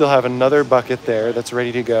 We still have another bucket there that's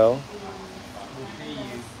ready to go.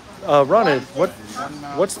 Rhonda,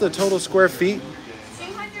 what's the total square feet?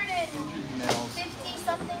 250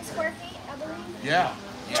 something square feet, I believe. Yeah.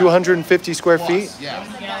 250 square feet? Yeah.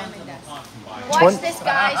 Watch this,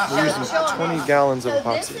 guys. We're using Show 'em. 20 gallons of So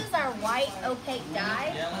epoxy. this is our white opaque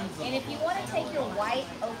dye, and if you want to take your white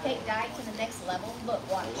opaque dye to the next level, look,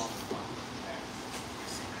 watch.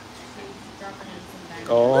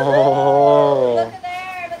 Oh. Look at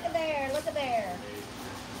there, look at there, look at there.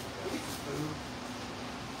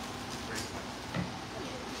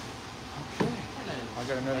 I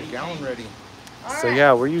got another gallon ready. So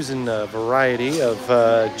yeah, we're using a variety of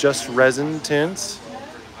just resin tints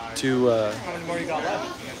to How many more you got left?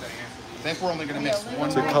 I think we're only going to mix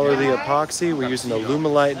one more. color the epoxy. We're using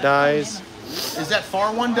Alumilite dyes, Is that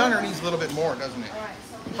far one done or needs a little bit more, doesn't it?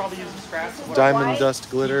 Probably use the scratch. diamond dust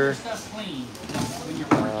glitter. Stuff clean. When you're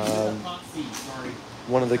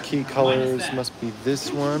One of the key colors must be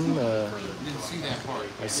this one. Didn't see that part.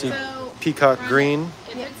 I see So, peacock green.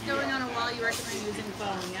 if it's going on a wall, you recommend using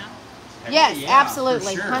foam, yeah? Yes, Yeah,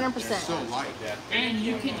 absolutely, For sure. 100%. So light. And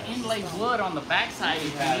you can inlay wood on the backside if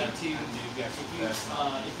you need to. If you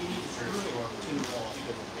need to screw it to.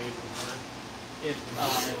 If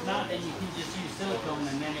not, then you can just use silicone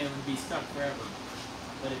and then it will be stuck forever.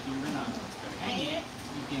 But if you're gonna hang it,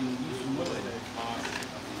 you can use some wood.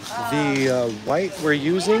 The white we're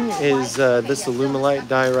using is this Alumilite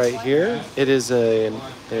dye right here. It is a,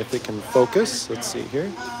 if it can focus, let's see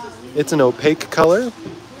here. It's an opaque color.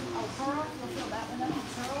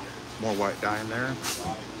 More white dye in there.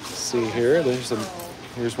 Let's see here,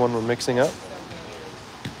 here's one we're mixing up.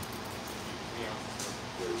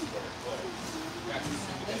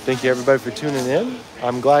 Thank you everybody for tuning in.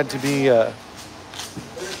 I'm glad to be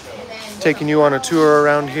taking you on a tour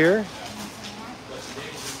around here.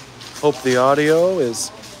 Hope the audio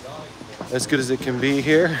is as good as it can be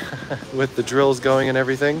here with the drills going and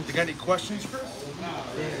everything. You got any questions, Chris?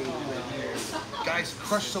 Guys,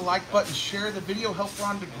 crush the like button, share the video, help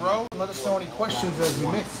Rhonda grow, and let us know any questions as we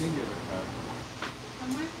mix. All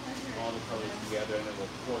the colors together, and then we'll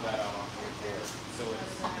pour that out onto the board. So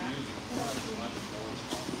it's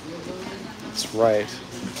That's right.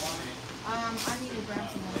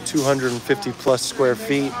 250 plus square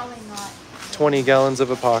feet, 20 gallons of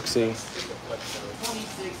epoxy.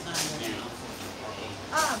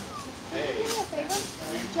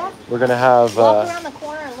 We're gonna have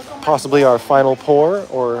possibly our final pour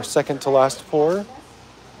or second to last pour.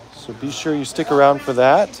 So be sure you stick around for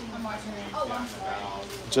that.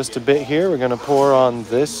 Just a bit here, we're gonna pour on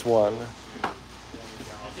this one.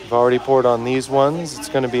 We've already poured on these ones. It's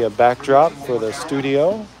gonna be a backdrop for the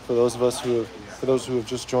studio, for those of us who have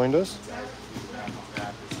just joined us.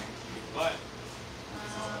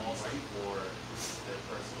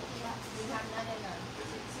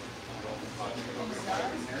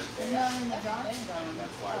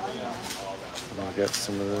 I'll get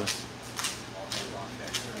some of this.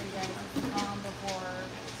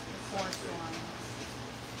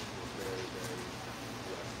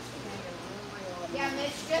 Yeah,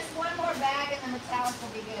 Mitch, just one more bag and the metallic will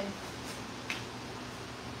be good.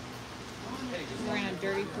 We're gonna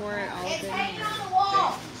dirty pour it all It's day. hanging on the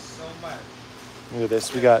wall. Look at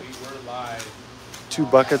this. We got 2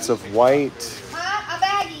 buckets of white. Huh? A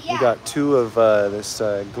baggie, yeah. We got 2 of this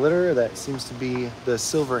glitter that seems to be the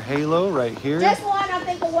silver halo right here. Just one, I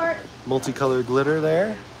think will work. Multicolored glitter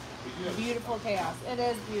there. Beautiful chaos. It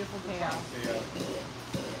is beautiful chaos.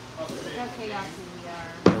 Look how chaotic we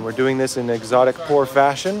are. And we're doing this in exotic pour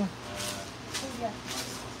fashion.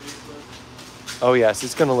 Oh yes,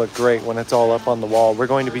 it's gonna look great when it's all up on the wall. We're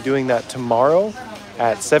going to be doing that tomorrow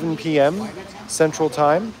at 7 p.m. Central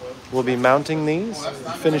Time. We'll be mounting these,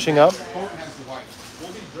 finishing up. Oh,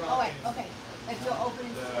 wait, okay. If you'll open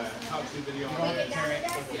it. We get down to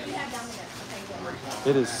that? If you have down to that. Okay,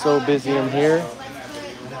 good. It is so busy in here,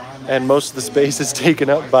 and most of the space is taken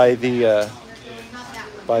up by the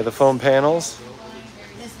foam panels.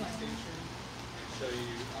 This one.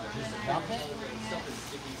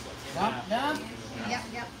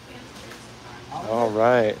 All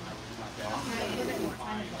right.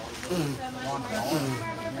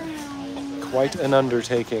 Quite an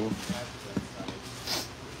undertaking.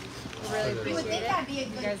 Really You would appreciate think it. that'd be a You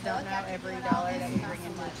good guys don't look know after every doing all dollar this. that we bring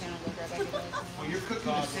into the channel goes right back into this. Well, you're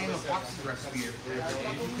cooking the same epoxy recipe every day. If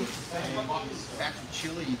you cook the same batch of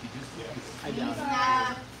chili, you could just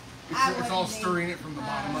Nah, it's all stirring it from the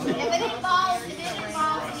bottom of if it. it involves meat, it's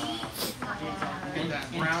not gonna And that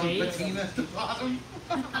brown patina at the bottom.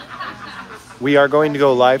 We are going to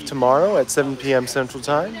go live tomorrow at 7 p.m. Central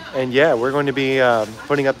Time. And yeah, we're going to be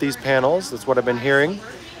putting up these panels. That's what I've been hearing.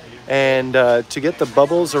 And to get the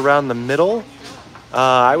bubbles around the middle,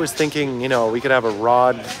 I was thinking, you know, we could have a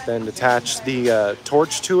rod, then attach the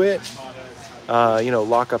torch to it, you know,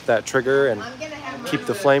 lock up that trigger and keep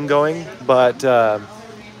the flame going. But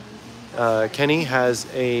Kenny has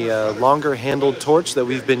a longer handled torch that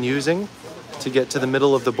we've been using to get to the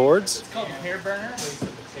middle of the boards. It's called a pear burner.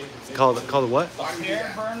 Called a what? A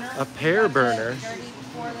pear burner. A pear burner. And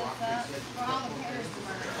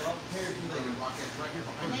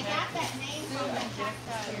they got that name from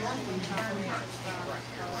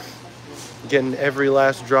the Getting every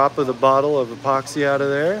last drop of the bottle of epoxy out of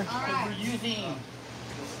there. We're using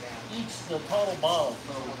the total bottle,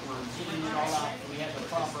 so we're getting it all out. We have the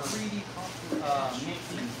proper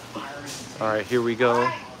mixing. All right, here we go.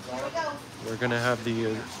 Here we go. We're gonna have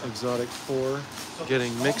the exotic 4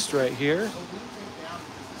 getting mixed right here.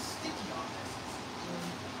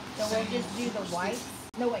 So we'll just do the whites.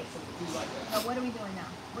 No, wait. Oh, what are we doing now?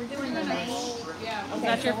 We're doing the main. Yeah. Okay,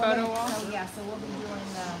 That's your so we'll photo be- wall? So yeah, so we'll be doing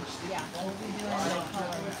the, yeah, we'll be doing the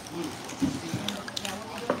colors. Yeah, we'll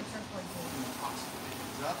be doing the turquoise.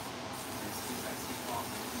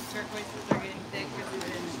 Turquoises are getting thick because we've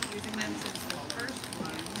been using them since the first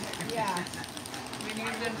one. Yeah. We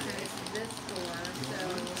used them since this store, so.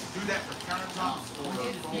 Do that for countertops or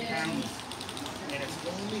full panels. And it's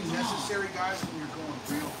only necessary, guys, when you're going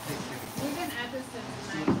real thick. We've been at this since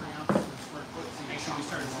 9. Make sure we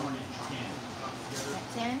started pouring it At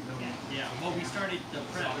 10? Yeah, well, we started the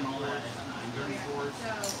prep and all that at 9.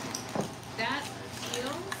 So that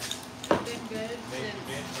feels been good since,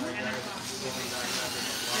 and I thought we would be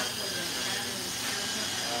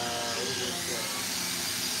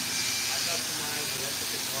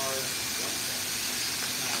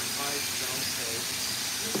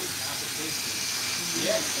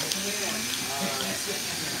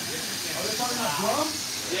Are they talking about drums?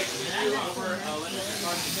 Yeah, can you do over electric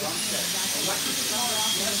car to drum set?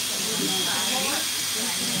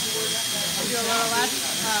 do a little less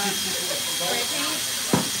spray paint.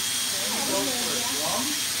 You're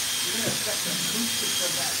going to set the acoustics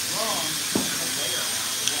of that drum and the layer.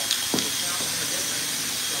 So it sounds like a different.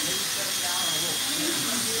 So maybe set it down a little.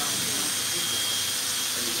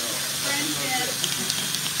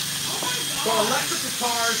 So electric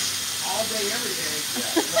guitars all day, every day.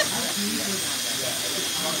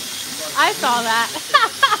 I saw that.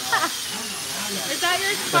 Is that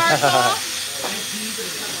your sparkle?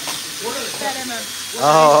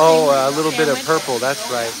 Oh, a little bit of purple. That's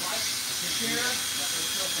right.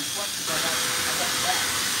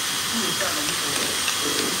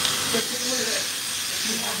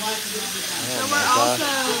 So we're also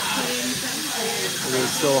putting some It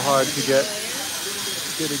is so hard to get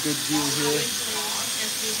a good view here.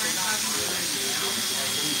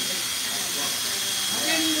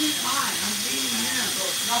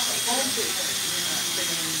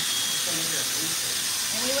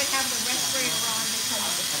 And we would have the respirator on because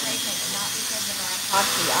of the spray paint, not because of our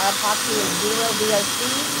epoxy. Our epoxy is 0 VOC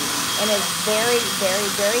and is very, very,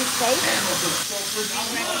 very safe. We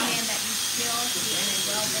recommend that you still be in a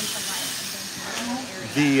well-ventilated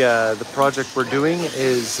area. The project we're doing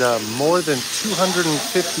is more than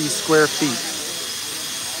 250 square feet.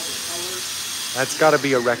 That's got to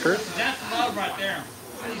be a record. That's love right there.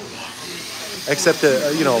 Except,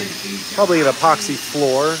 you know, probably an epoxy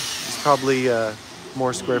floor is probably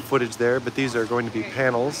more square footage there, but these are going to be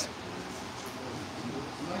panels.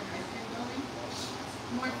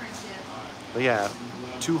 But yeah,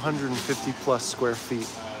 250 plus square feet.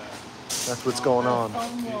 That's what's going on.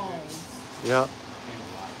 Yeah.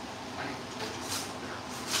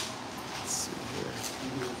 Let's see here.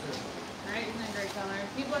 Right, isn't that a great color?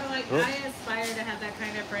 People are like, Oh. I aspire to have that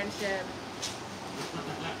kind of friendship.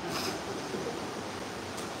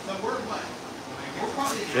 So we're what? We're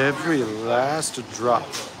probably Every last drop.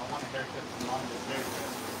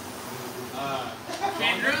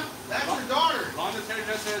 Kendra? That's your daughter. Rhonda's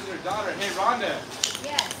hairdresser is her daughter. Hey, Rhonda.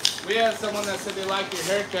 Yes. We have someone that said they like your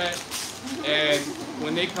haircut, and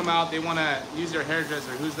when they come out, they want to use your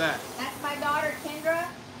hairdresser. Who's that? That's my daughter, Kendra.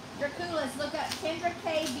 Dracoulis, look up Kendra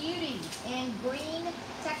K Beauty in Green,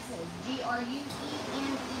 Texas. Grune.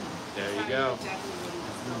 There you go. That's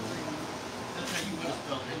how you would have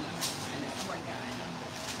spelled it. Poor guy.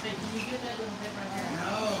 Hey, can you get that little bit right here?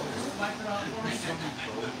 No. Just wipe it off for me.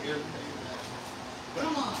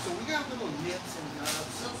 Come on. So we got little nips and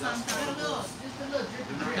nubs. Just a little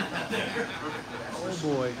drip drip. Oh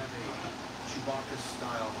boy. Chewbacca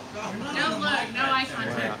style. No look, no eye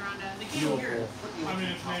contact, Rhonda. They can't hear.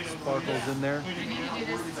 Sparkles in there. You need to do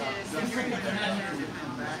this to separate the measure. You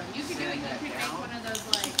can do it. You can make one of those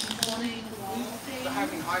like folding wall things.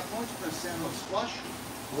 Having high points, we're going to sand those flush.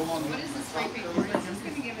 Roll on What is the spray paint for? It's just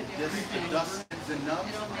going to give a different thing. Dust and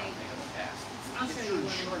nubs. It'll make. I'll show you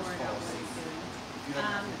one before I know what he's doing.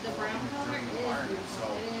 The brown color is beautiful. It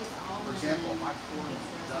is all For example, my pouring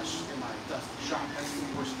dust in my dust shop, that's the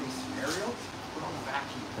worst case scenario. Put on the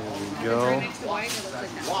vacuum. There we Right go. next to white, it looks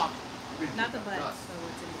like that. Walk. Not the butt, so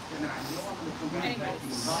it's in And then I know I'm going to come back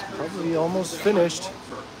and vacuum. Probably almost finished.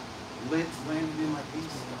 Lids landed in my piece.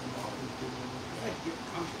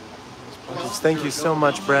 Thank you so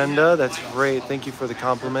much, Brenda. That's great. Thank you for the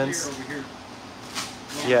compliments.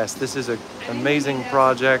 Yes, this is an amazing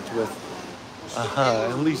project with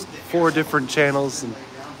at least 4 different channels and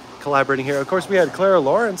collaborating here. Of course, we had Clara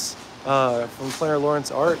Lawrence from Clara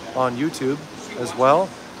Lawrence Art on YouTube as well.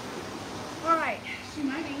 All right. She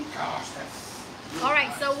might be. All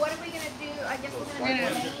right, so what are we going to do? I guess we're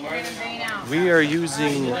going to drain out. We are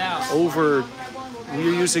using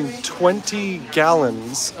 20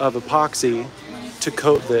 gallons of epoxy to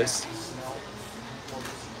coat this.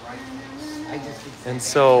 And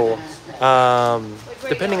so,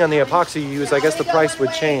 depending on the epoxy you use, I guess the price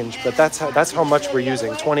would change, but that's how much we're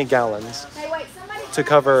using, 20 gallons Hey, wait, somebody to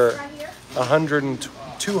cover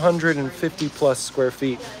 250 plus square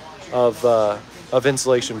feet of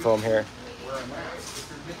insulation foam here.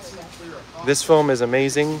 This foam is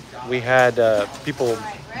amazing. We had people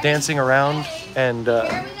dancing around and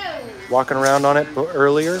walking around on it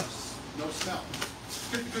earlier. No smell.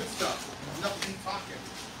 Get the good stuff. Enough deep pocket.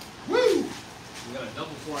 Woo! We got a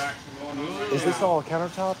double pour action going on. Is this all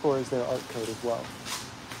countertop or is there art coat as well?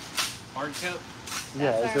 Hard coat.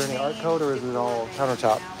 Yeah, is there any art coat or is it all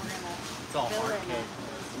countertop? It's all hard coat.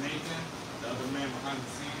 Nathan, the other man behind the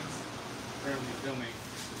scenes, currently filming.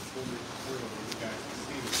 You guys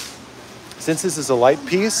can see. Since this is a light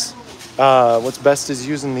piece, what's best is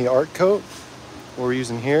using the art coat, what we're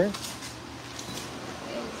using here.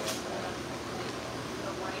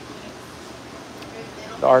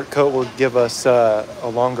 The art coat will give us a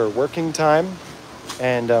longer working time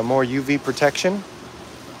and more UV protection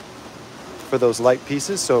for those light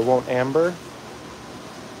pieces so it won't amber.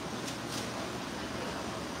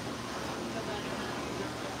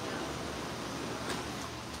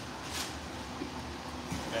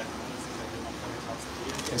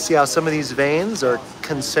 You see how some of these veins are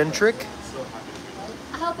concentric?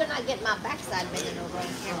 I hope I'm not getting my backside bending over on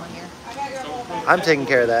camera here. I'm taking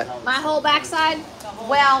care of that. My whole backside?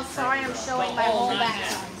 Well, sorry, I'm showing my whole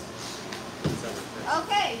backside.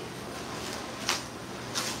 Okay.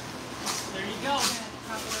 There you go.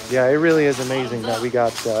 Yeah, it really is amazing that we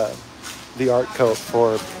got the art coat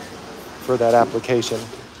for that application.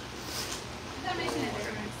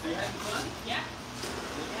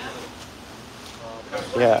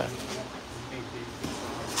 Yeah.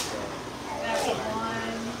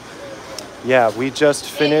 Yeah, we just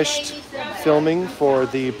finished filming for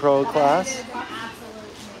the pro class.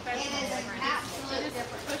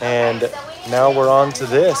 And now we're on to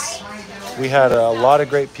this. We had a lot of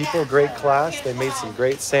great people, great class. They made some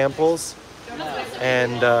great samples.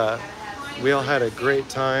 And we all had a great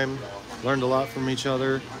time, learned a lot from each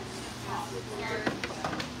other.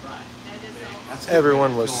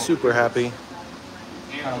 Everyone was super happy.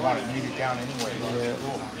 Kind of want to knead it down anyway.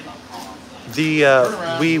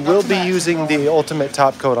 Yeah. We will be using the ultimate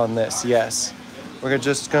top coat on this. Yes, we're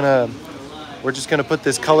just gonna put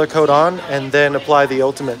this color coat on and then apply the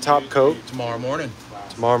ultimate top coat Tomorrow morning.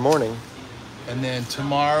 And then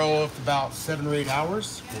tomorrow, for about 7 or 8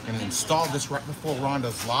 hours, we're going to install this right before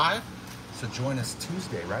Rhonda's live. So join us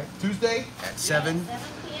Tuesday, right? Tuesday at 7.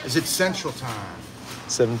 Is it Central Time?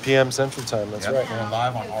 7 p.m. Central Time. That's Yep, right. going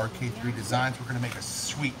live on RK3 Designs. We're going to make a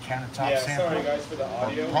sweet countertop sample. Sorry guys for the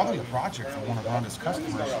audio. Or probably a project for one of Rhonda's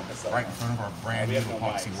customers right in front of our brand new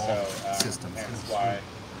epoxy wall system. It's That's gonna be why,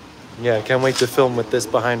 Yeah, can't wait to film with this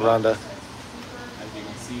behind Rhonda. as you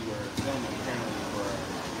can see, we're filming currently for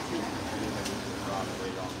YouTube and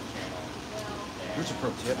later on the channel. Here's a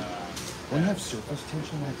pro tip. When you have surface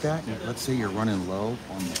tension like that, and let's say you're running low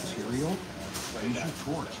on material, use your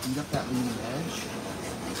torch. Heat up that leading edge.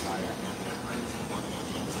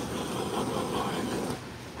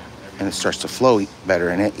 and it starts to flow better.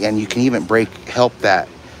 And you can even help that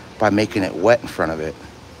by making it wet in front of it,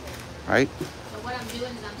 right? So what I'm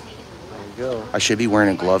doing is I'm taking the There you go. I should be wearing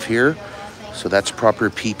a glove here, so that's proper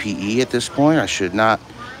PPE at this point. I should not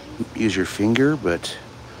use your finger, but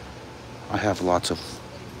I have lots of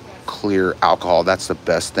clear alcohol. That's the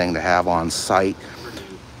best thing to have on site.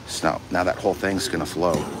 So now that whole thing's gonna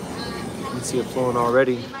flow. You can see it flowing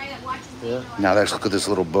already. Yeah. Now let's look at this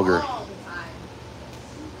little booger.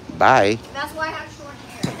 Bye. That's why I have short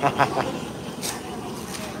hair.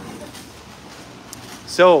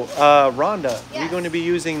 So, Rhonda, are you Yes. going to be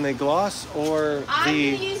using the gloss or I'm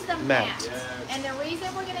going the to use the matte? matte. And the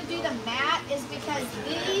reason we're going to do the matte is because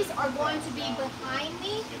these are going to be behind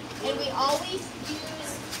me. And we always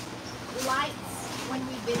use lights when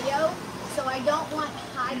we video. So I don't want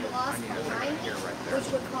high gloss behind me, which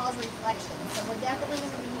would cause reflection. So we're definitely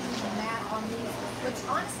going to be using the matte on these, which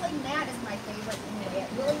honestly, matte is my favorite anyway.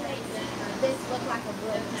 It really makes this look like a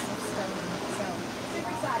real piece of stone. So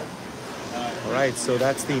super excited. All right, so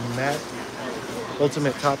that's the matte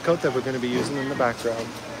ultimate top coat that we're going to be using in the background.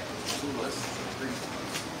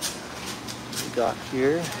 We got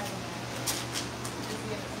here.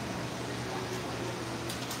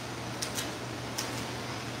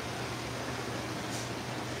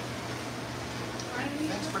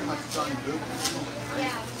 That's pretty much done, Boo.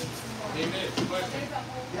 Yeah. Hey, Mitch, question.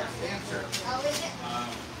 Yes, answer. Oh, is it?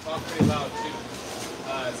 Talk pretty loud, too.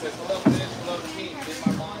 It says, hello, Mitch, hello, team. Did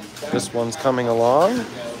my mom back? This one's coming along. And I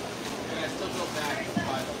still go back and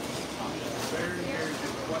buy them. Very, very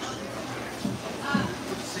good question.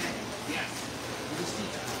 Good saying. Yes. You just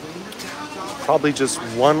need to clean the countertop. Probably just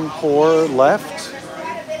one pour left. There's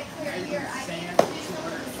quite a bit of clear here. I need to do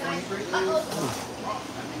something besides. Uh-oh.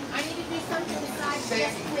 I need to do something besides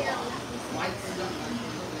just clear.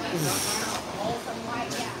 Some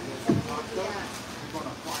white, yeah.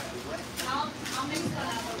 I'll mix that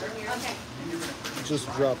up over here. Okay. Just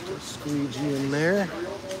dropped a squeegee in there.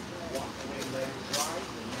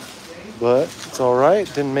 But it's all right.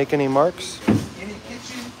 Didn't make any marks. Any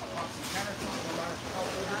kitchen, epoxy countertop, no matter how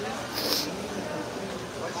color it is.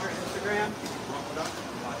 What's your Instagram?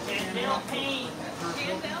 Chandel paint.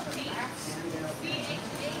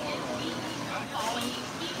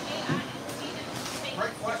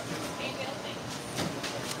 Great question.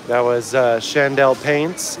 That was Chandel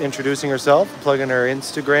Paints introducing herself, plugging her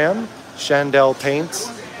Instagram. Chandel Paints.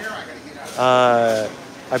 I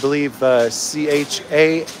believe CHANDELLE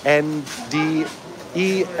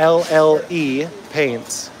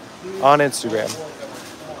Paints on Instagram.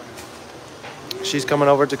 She's coming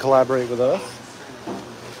over to collaborate with us.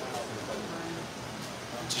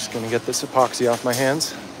 Just gonna get this epoxy off my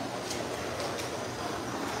hands.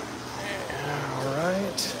 All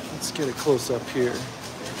right, let's get a close up here.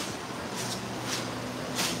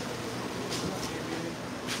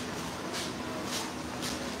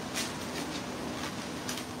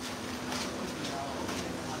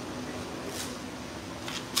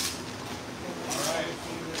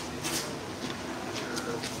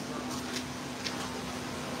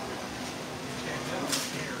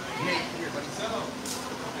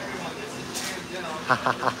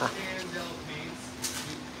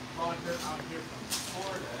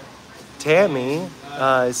 Tammy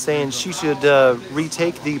is saying she should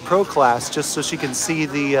retake the pro class just so she can see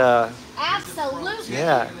the. Absolutely.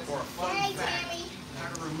 Yeah. Hey, Tammy.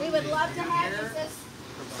 We would love to have you, sis.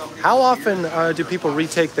 How often do people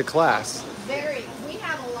retake the class? Very. We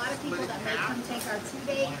have a lot of people that may come take our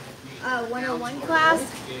 2-day 101 class.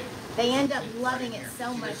 They end up loving it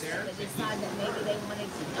so much that they decide that maybe they want to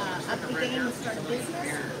up the game and start a business,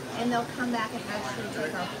 and they'll come back and actually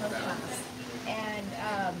take our pro class. And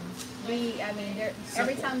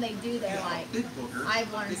every time they do, they're like, I've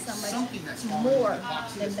learned so much more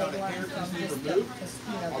than they learned from just the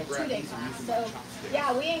 2-day class. So,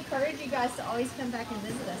 yeah, we encourage you guys to always come back and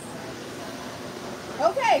visit us.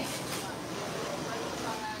 Okay.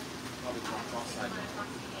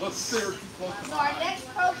 So our next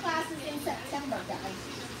pro class is in September, guys.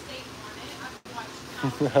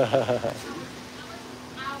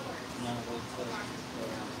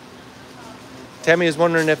 Tammy is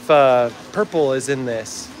wondering if purple is in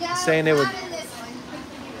this. No, saying it would, not in this one.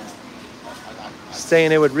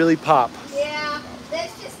 saying it would really pop. Yeah,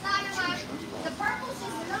 that's just not in my. The purple's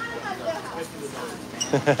just not in my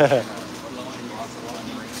wheelhouse.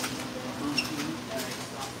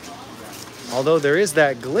 Although there is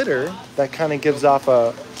that glitter that kind of gives off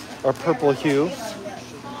a purple hue.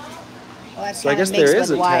 Well, So I guess there is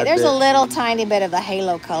a tad There's bit. a little tiny bit of the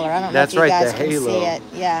halo color. I don't That's know if you right, guys the can halo. see it.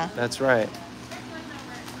 Yeah. That's right.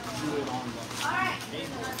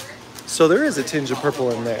 So there is a tinge of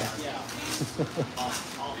purple in there.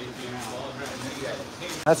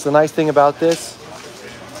 That's the nice thing about this.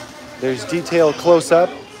 There's detail close up.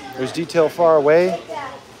 There's detail far away.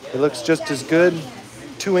 It looks just as good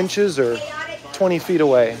 2 inches or 20 feet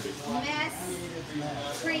away.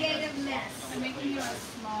 Mess. Creative mess. I'm making you a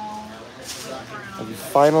small brown. We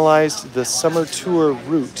finalized the summer tour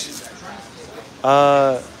route.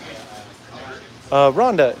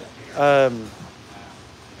 Rhonda,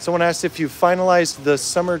 someone asked if you finalized the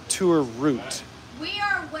summer tour route. We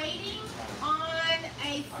are waiting on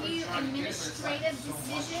a few administrative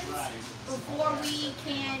decisions before we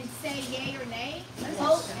can say yay or nay.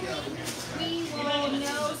 Hopefully, we will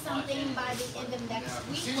know something by the end of next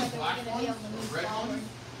week whether we're going to be able to move forward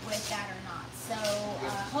with that or not. So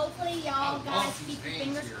hopefully y'all guys keep your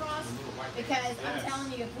fingers crossed, because I'm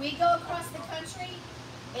telling you, if we go across the country,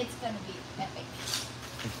 it's going to be epic.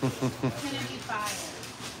 It's gonna be fire.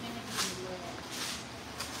 It's gonna be lit.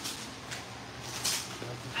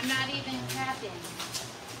 I'm not even capping.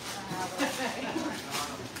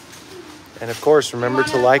 And of course, remember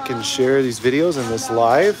to like and share these videos and this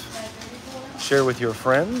live. Share with your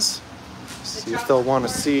friends. See if they'll want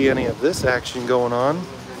to see any of this action going on.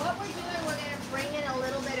 What we're doing, we're going to bring in a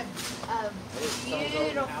little bit of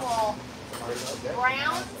beautiful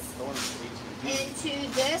browns into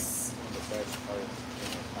this.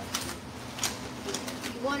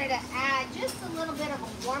 We wanted to add just a little bit of a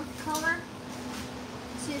warmth color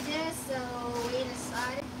to this, so we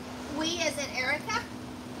decided, we as in Erica,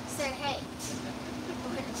 said, hey,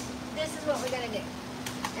 this is what we're going to do.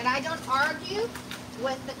 And I don't argue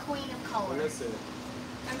with the queen of colors.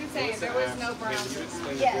 I'm just saying, there was no brown.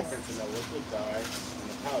 Yes.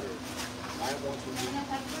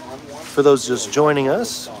 For those just joining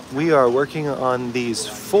us, we are working on these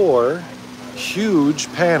 4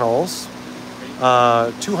 huge panels,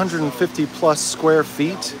 250 plus square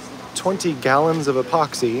feet, 20 gallons of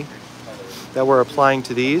epoxy that we're applying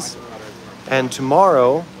to these. And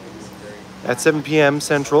tomorrow at 7 p.m.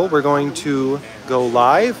 Central, we're going to go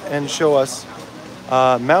live and show us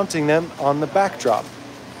mounting them on the backdrop.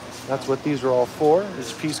 That's what these are all for.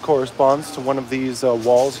 This piece corresponds to one of these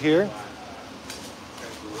walls here.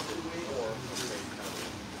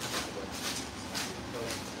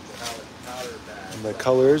 And the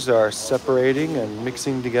colors are separating and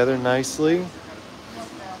mixing together nicely.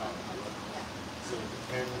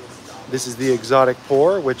 This is the exotic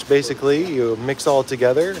pour, which basically you mix all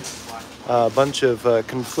together, a bunch of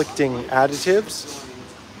conflicting additives.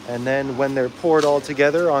 And then when they're poured all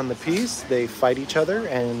together on the piece, they fight each other,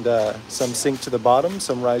 and some sink to the bottom,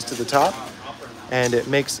 some rise to the top. And it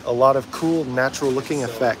makes a lot of cool, natural looking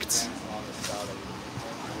effects.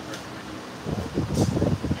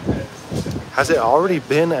 Has it already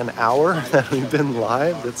been an hour that we've been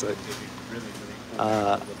live? That's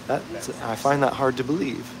I find that hard to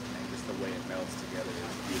believe.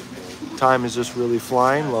 Time is just really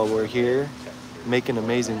flying while we're here making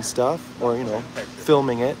amazing stuff, or you know,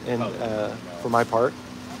 filming it. And for my part,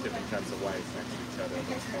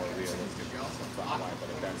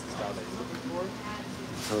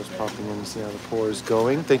 colors popping in to see how the pour is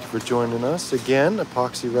going. Thank you for joining us again,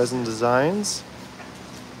 Epoxy Resin Designs.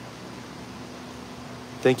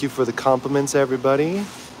 Thank you for the compliments, everybody.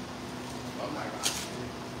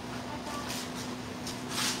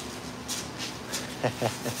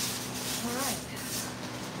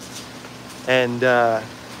 And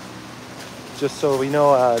just so we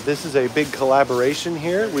know, this is a big collaboration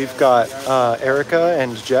here. We've got Erica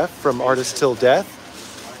and Jeff from Artist Till Death.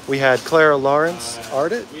 We had Clara Lawrence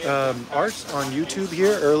art on YouTube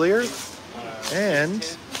here earlier. And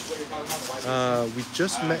we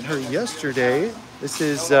just met her yesterday. This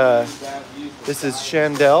is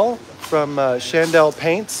Chandel from Chandel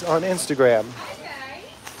Paints on Instagram. Okay.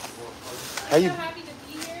 How you? So happy to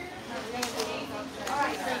be here.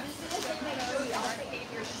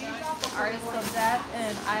 Artist Till Death,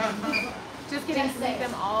 and I'm just getting to meet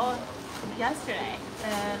them all yesterday.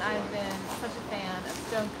 And I've been such a fan of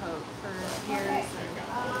Stone Coat for years.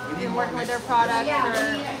 And been working with their product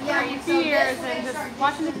for a few years, and just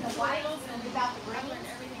watching the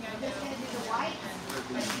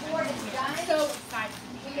So excited.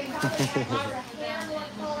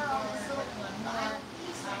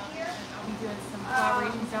 I'm doing some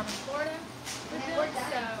collaborations down in Florida.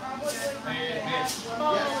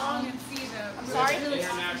 Follow along and see the. I'm sorry.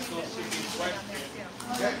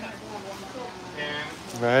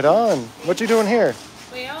 Right on. What you doing here?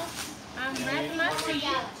 Well, I'm wrapping my feet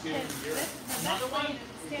because this is another way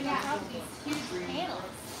to stand on top of these huge panels.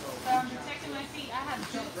 So I'm protecting my feet. I have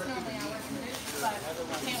boots normally. I wear some boots, but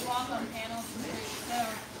I can't walk on panels and boots. So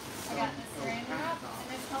got this saran wrap,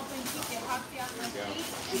 and it's helping keep the epoxy off my feet,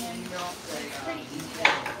 and then it's pretty easy to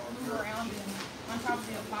move around and on top of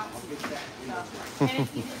the epoxy. So, and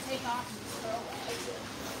it's easy to take off and just throw away.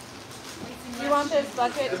 You want this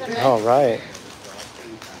bucket to mix? All right.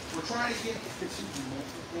 We're trying to get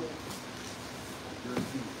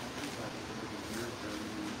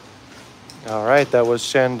All right, that was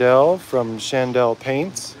Chandelle from Chandelle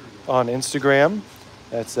Paints on Instagram.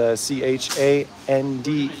 That's CHANDELLE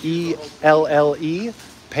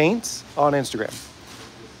Paints on Instagram.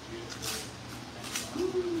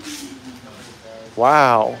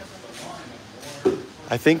 Wow.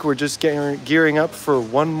 I think we're just gearing up for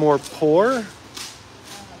one more pour.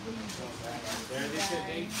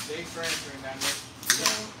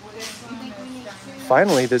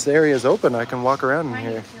 Finally, this area is open. I can walk around in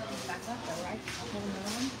here.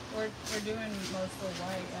 We're doing mostly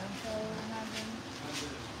white, yeah. So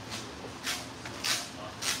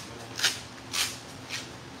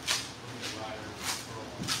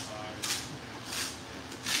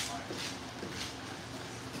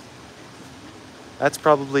That's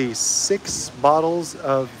probably 6 bottles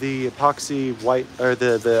of the epoxy white, or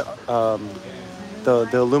the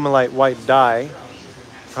Alumilite white dye.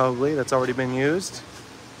 Probably that's already been used.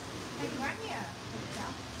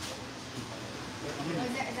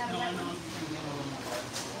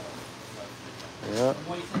 Yeah.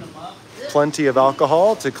 Plenty of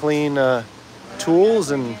alcohol to clean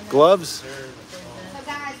tools and gloves. So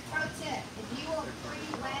guys, pro tip, if you will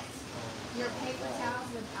pre-wet your paper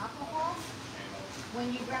towels with alcohol,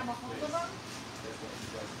 when you grab a hold of them,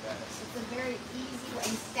 it's a very easy way,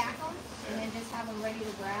 and stack them, and then just have them ready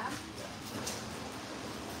to grab.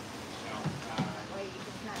 That way you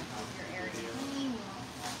can kind of keep your area clean,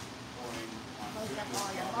 close up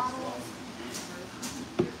all your bottles.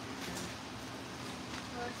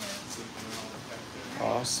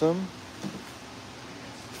 Awesome.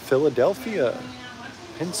 Philadelphia,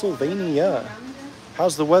 Pennsylvania.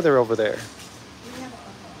 How's the weather over there?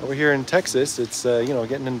 Over here in Texas, it's you know,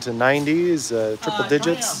 getting into 90s, triple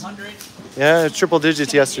digits. Yeah, triple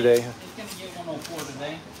digits yesterday. It's gonna get 104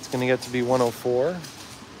 today. It's gonna get to be 104.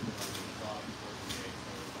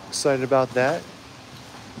 Excited about that.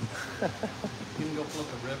 You can go flip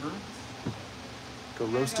a river. Go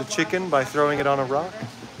roast a chicken by throwing it on a rock.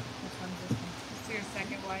 this is your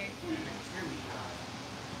second white.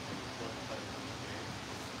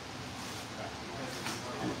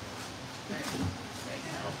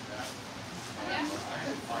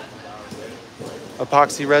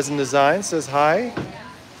 Epoxy Resin Design says hi.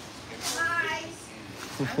 Hi.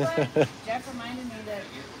 Jeff reminded me that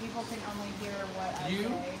people can only hear what I say.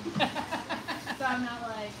 So I'm not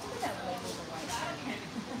like, look at that label of white.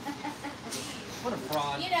 What a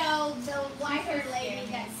fraud. You know, the white-haired lady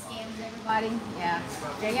that scams everybody. Yeah.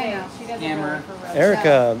 Yeah. She doesn't Scammer. work for real.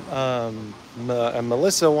 Erica,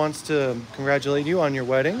 Melissa wants to congratulate you on your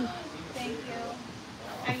wedding. Thank you.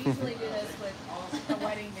 I usually do this with a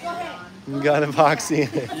wedding band on. You got epoxy.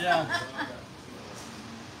 Yeah.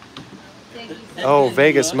 Thank you. Oh,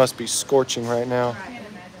 Vegas must be scorching right now.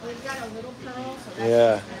 We've got a little pearl, so that's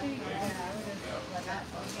Yeah.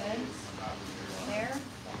 there.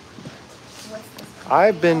 What's this?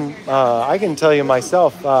 I've been, I can tell you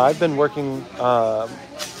myself, I've been working,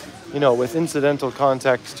 you know, with incidental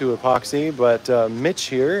contacts to epoxy, but Mitch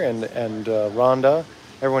here and Rhonda,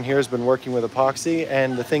 everyone here has been working with epoxy.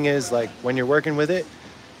 And the thing is, like, when you're working with it,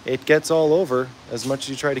 it gets all over as much as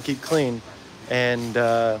you try to keep clean. And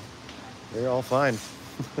you're all fine.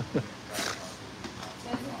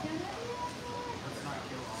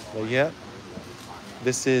 But yeah,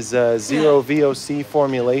 this is zero VOC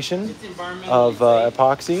formulation of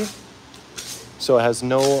epoxy. So it has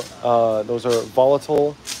no, those are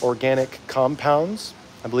volatile organic compounds.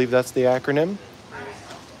 I believe that's the acronym.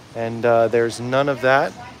 And there's none of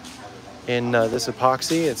that in this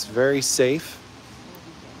epoxy. It's very safe.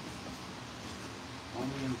 Only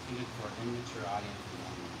intended for immature audience.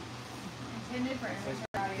 Intended for immature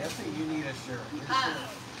audience. That's what you need a shirt.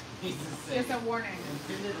 Just a warning.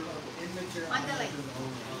 Intended for immature Ándale.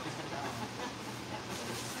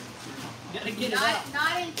 Gotta get it up.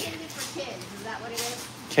 Not intended for kids. Is that what it is?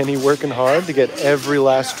 Kenny working hard to get every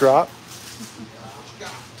last drop.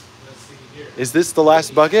 Is this the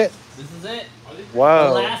last bucket? This is it. The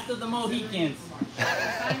Wow. last of the Mohicans.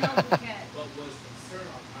 Final bouquet.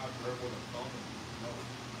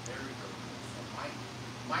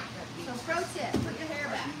 So pro tip, put your hair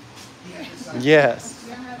back. Yes. We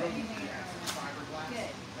don't have anything in our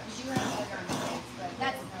Good. Because you have sugar on your face, but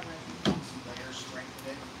that's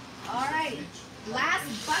all right. Last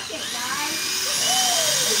bucket, guys.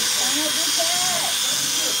 Final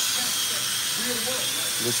bouquet.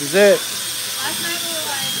 This is it. Last night we were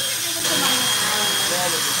like, give us some money.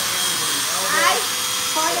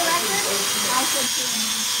 For the record, I said two.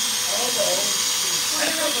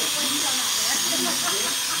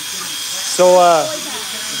 So,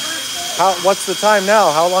 what's the time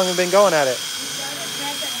now? How long have you been going at it? We started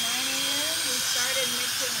at 9 a.m. We started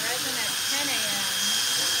mixing resin at 10 a.m.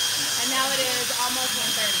 And now it is almost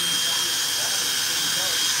 1:30.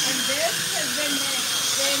 And this has been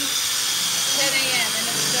mixed since 10 a.m. and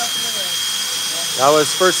it's still fluid. That was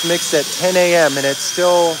first mixed at 10 a.m. and it's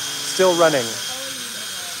still running.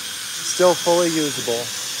 Still fully usable.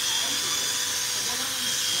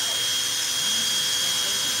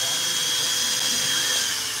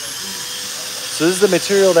 So this is the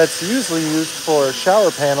material that's usually used for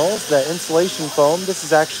shower panels, the insulation foam. This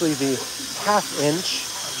is actually the 1/2 inch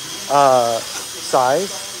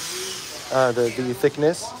size, the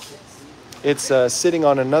thickness. It's sitting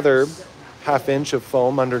on another 1/2 inch of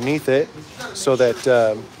foam underneath it so that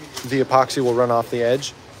the epoxy will run off the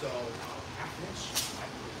edge.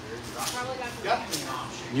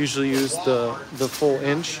 Usually use the full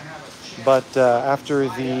inch, but after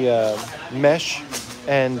the mesh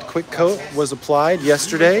and quick coat was applied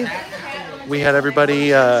yesterday, we had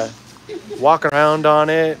everybody walking around on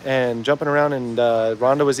it and jumping around, and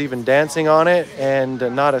Rhonda was even dancing on it, and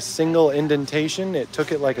not a single indentation. It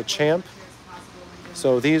took it like a champ.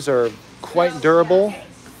 So these are quite durable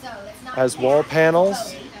as wall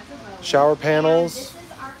panels, shower panels.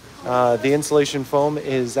 The insulation foam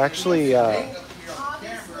is actually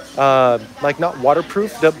like not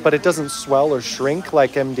waterproof, but it doesn't swell or shrink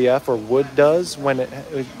like MDF or wood does when it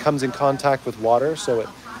comes in contact with water. So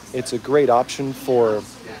it's a great option for,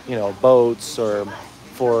 you know, boats or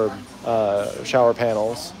for shower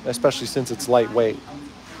panels, especially since it's lightweight.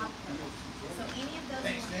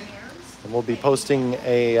 And we'll be posting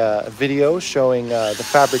a video showing the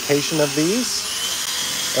fabrication of these,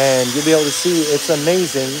 and you'll be able to see it's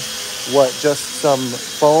amazing what just some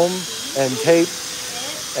foam and tape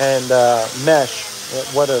and mesh,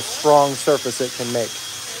 what a strong surface it can make.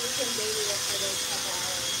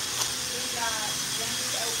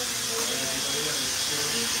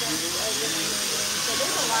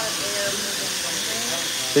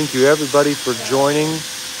 Thank you everybody for joining.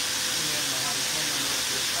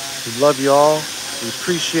 We love you all. We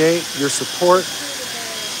appreciate your support.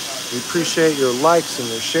 We appreciate your likes and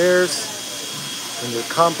your shares and your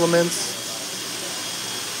compliments.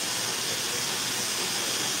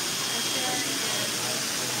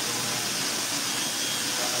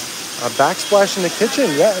 A backsplash in the kitchen,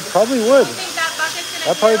 yeah, it probably would.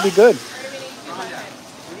 That'd probably be good.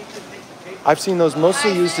 I've seen those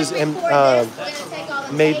mostly used as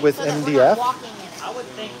made with MDF,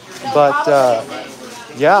 but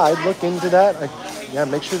yeah, I'd look into that. Yeah,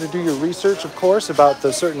 make sure to do your research, of course, about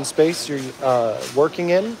the certain space you're working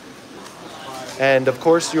in, and of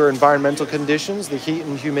course your environmental conditions. The heat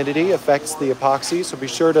and humidity affects the epoxy, so be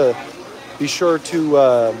sure to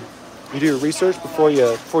you do your research before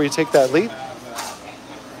you take that leap.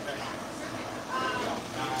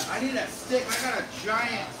 I need a stick. I got a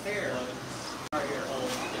giant tear.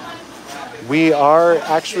 We are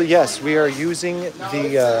actually, yes, we are using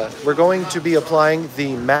we're going to be applying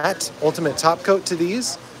the matte ultimate top coat to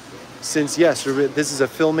these, since yes, this is a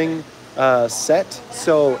filming set,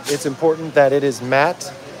 so it's important that it is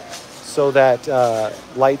matte so that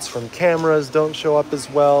lights from cameras don't show up as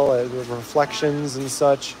well, reflections and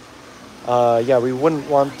such. Yeah, we wouldn't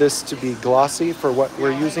want this to be glossy for what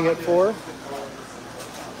we're using it for.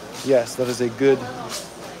 Yes, that is a good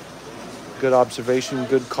observation,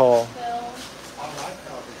 good call.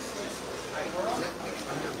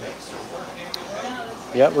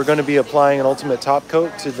 Yeah, we're going to be applying an ultimate top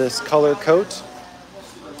coat to this color coat.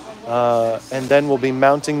 And then we'll be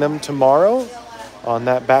mounting them tomorrow on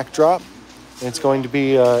that backdrop. And it's going to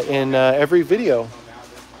be in every video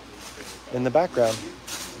in the background.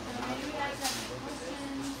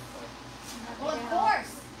 Well, of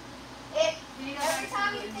course. Every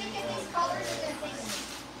time you think of these colors, you're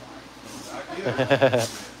going to think of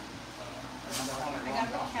me.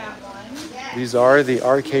 These are the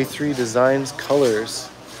RK3 Designs colors.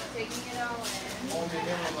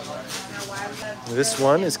 This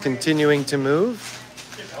one is continuing to move.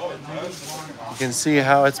 You can see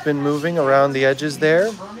how it's been moving around the edges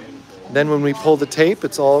there. Then when we pull the tape,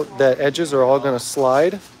 the edges are all going to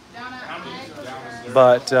slide.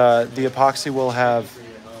 But the epoxy will have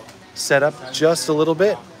set up just a little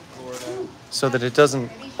bit so that it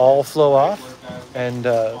doesn't all flow off and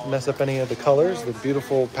mess up any of the colors, the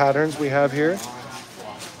beautiful patterns we have here.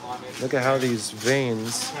 Look at how these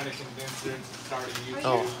veins started YouTube.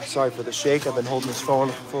 Oh, sorry for the shake. I've been holding this phone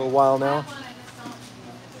for a while now.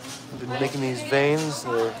 I've been making these veins.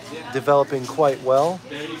 They're developing quite well.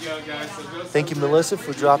 There you go, guys. So go Thank you, Melissa,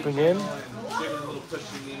 for dropping in. give it a little push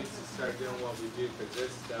you need to start doing what we do, because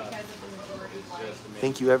this stuff is just amazing.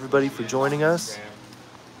 Thank you, everybody, for joining us.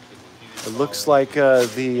 It looks like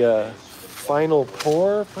the final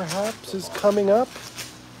pour, perhaps, is coming up.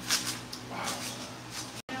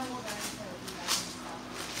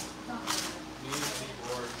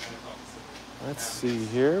 Let's see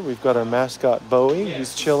here. We've got our mascot, Bowie.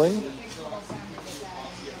 He's chilling.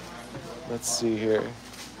 Let's see here.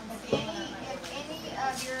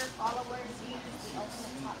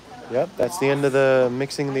 Yep, that's the end of the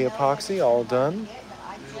mixing the epoxy, all done.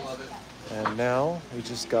 And now we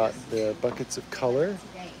just got the buckets of color.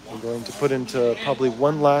 We're going to put into probably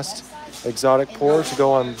one last exotic pour to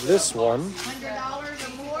go on this one.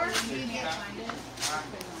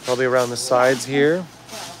 Probably around the sides here.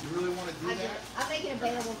 I'll make it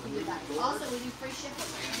available for you guys. Also, we do free shipping.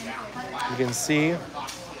 You can see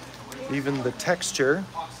even the texture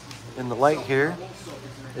in the light here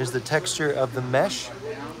is the texture of the mesh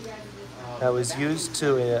that was used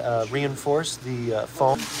to reinforce the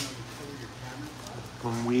foam.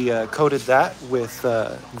 When we coated that with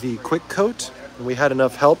the quick coat, and we had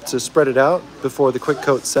enough help to spread it out before the quick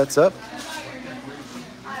coat sets up.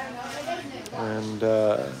 And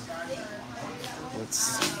let's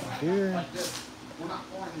see here.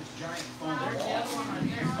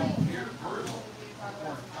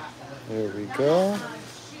 There we go.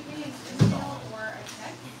 No.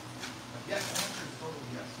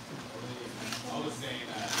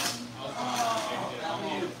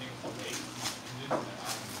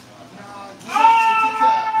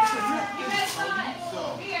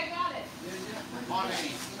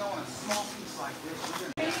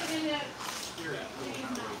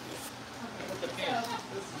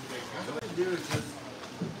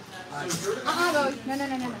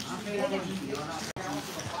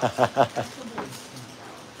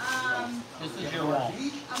 This is your wall.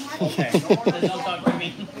 Okay. Don't talk to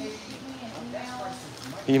me.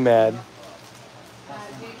 He mad.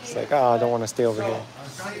 It's like, oh, I don't want to stay over here.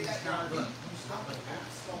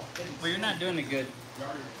 Well, you're not doing it good.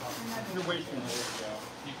 You're wasting it.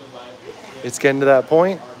 It's getting to that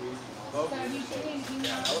point.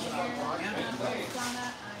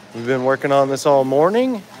 We've been working on this all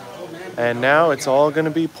morning, and now it's all going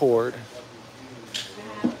to be poured.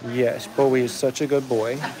 Yes, Bowie is such a good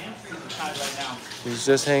boy. He's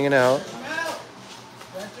just hanging out,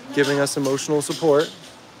 giving us emotional support.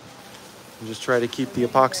 And just try to keep the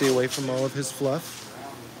epoxy away from all of his fluff.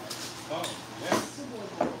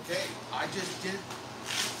 Okay, I just did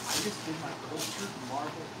my cultured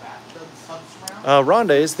marble bathtub subsurround.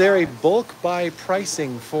 Rhonda, is there a bulk buy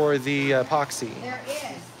pricing for the epoxy? There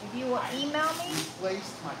is. If you will email me,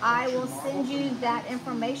 I will send you that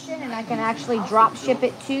information, and I can actually drop ship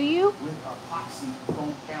it to you.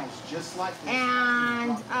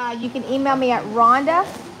 And you can email me at Rhonda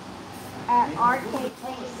at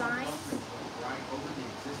RK3 Designs.com.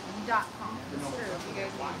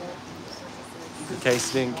 In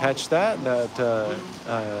case you didn't catch that,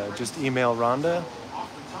 just email Rhonda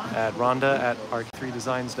at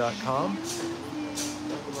rk3designs.com,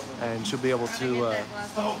 and she'll be able to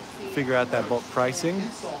figure out that bulk pricing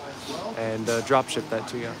and drop ship that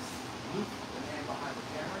to you.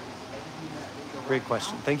 Great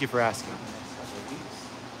question. Thank you for asking.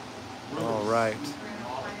 All right.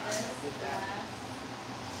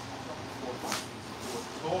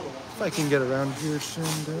 If I can get around here,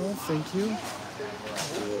 Shandell, thank you.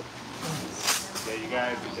 Yeah, you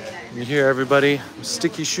guys are dead. You hear everybody?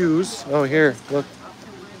 Sticky shoes. Oh, here, look.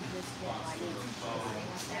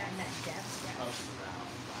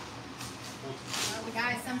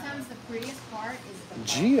 Guys, sometimes the prettiest part is the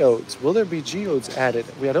Geodes. Will there be geodes added?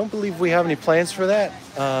 I don't believe we have any plans for that.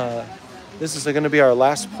 This is going to be our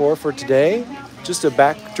last pour for today. Just a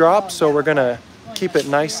backdrop, so we're going to keep it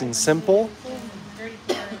nice and simple.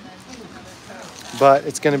 But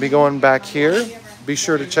it's going to be going back here. Be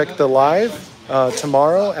sure to check the live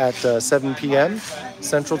tomorrow at 7 p.m.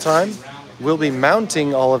 Central Time. We'll be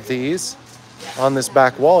mounting all of these on this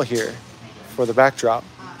back wall here for the backdrop.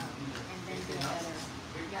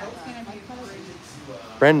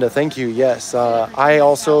 Brenda, thank you. Yes, I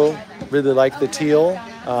also really like the teal.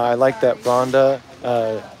 I like that Rhonda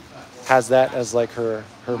has that as like her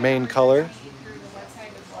main color.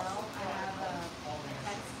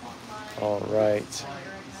 All right.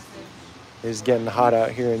 It's getting hot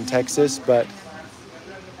out here in Texas, but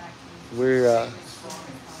we're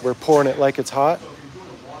pouring it like it's hot.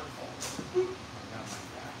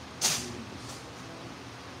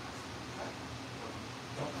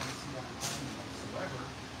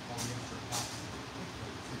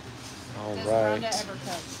 Rhonda right. ever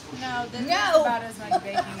cooked. No, this No. is about as much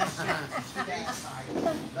baking as she does.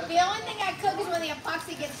 The only thing I cook is when the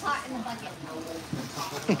epoxy gets hot in the bucket.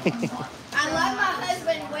 I love my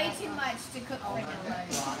husband way too much to cook for him.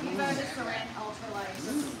 You go to Saran ultralight.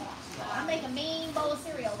 I make a mean bowl of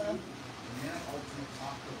cereal though.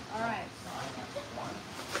 All right.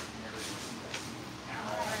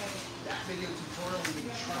 That video tutorial, we've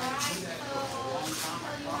been trying to do that for a long time. I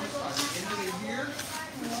promise by the end of the year,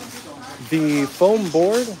 The foam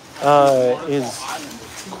board is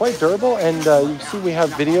quite durable, and you see we have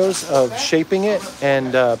videos of shaping it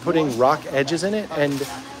and putting rock edges in it,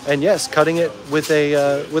 and yes, cutting it with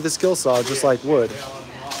a skill saw just like wood.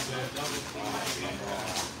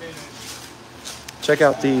 Check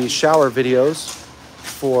out the shower videos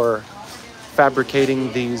for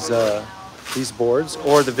fabricating these boards,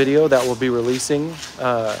 or the video that we'll be releasing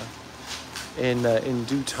in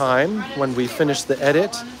due time when we finish the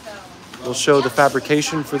edit. We'll show the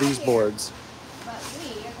fabrication for these boards. But we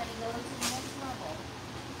are going to go into the next level.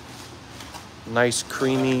 Nice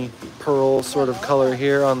creamy pearl sort of color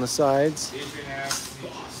here on the sides. Adrian asked me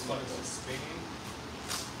to start spinning.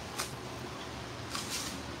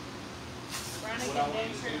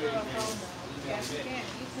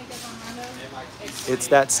 It's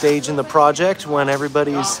that stage in the project when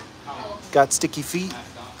everybody's got sticky feet. I'm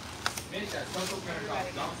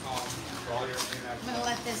going to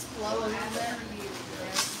let this flow a little bit. You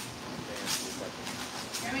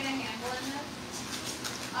want me to handle in this?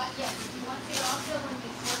 Yes, if you want to. Also, when we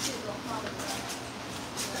torch it, we'll probably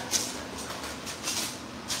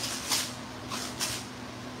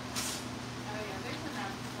Oh yeah, there's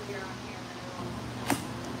enough clear on here that it will.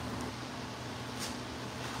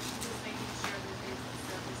 Just making sure that there's the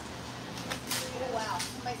surface tension. Oh, wow.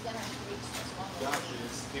 Somebody's going to have to reach this one. Josh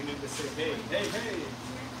just came in to say, hey.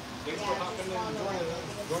 Thanks for hopping in and joining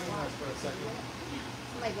us for a second.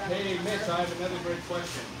 Somebody grab Hey, it. Mitch, I have another great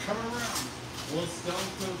question. come around. Will Stone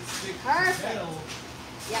Coat stick to Perfect. metal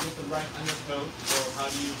Yeah. with the right undercoat, or how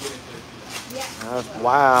do you get it to do that? Yeah.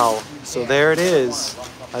 Wow, so there it is.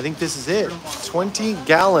 I think this is it. 20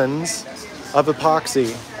 gallons of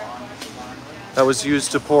epoxy that was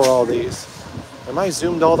used to pour all these. Am I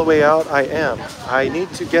zoomed all the way out? I am. I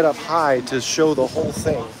need to get up high to show the whole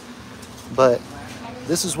thing. But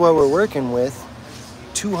this is what we're working with.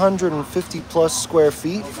 250 plus square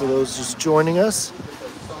feet for those just joining us.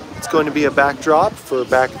 It's going to be a backdrop for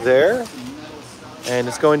back there. And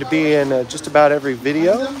it's going to be in just about every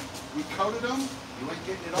video. We coated them. You ain't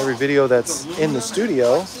getting it Every off. video that's in the studio.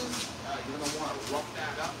 You're going to want to rough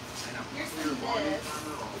that up. And a clear bonding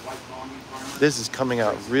primer or a white bonding primer. This is coming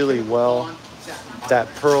out really well. That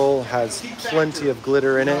pearl has plenty of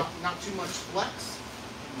glitter in it. Not too much flex.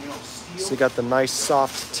 You know, steel. So you got the nice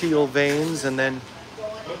soft teal veins, and then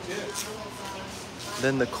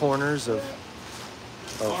the corners of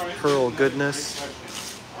pearl goodness,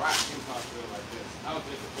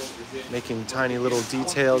 making tiny little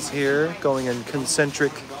details here, going in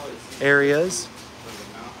concentric areas.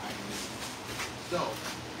 So,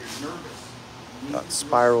 if you're nervous, Got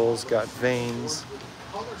spirals, got veins,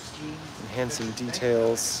 color scheme enhancing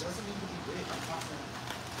details. doesn't need to be big. I'm talking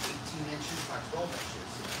 18 inches by 12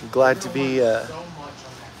 inches. I'm glad to be So much on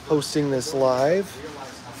that. hosting this live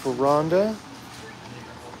for Rhonda.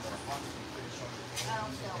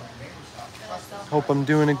 Hope I'm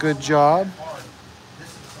doing a good job.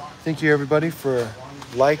 Thank you everybody for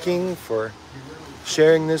liking, for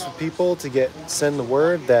sharing this with people, to send the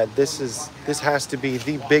word that this has to be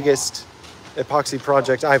the biggest epoxy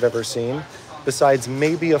project I've ever seen, besides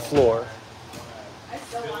maybe a floor.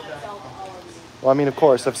 Well, I mean, of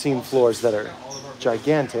course, I've seen floors that are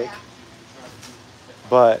gigantic,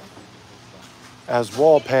 but as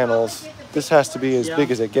wall panels, this has to be as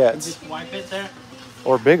big as it gets. Just wipe it there.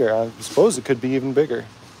 Or bigger. I suppose it could be even bigger.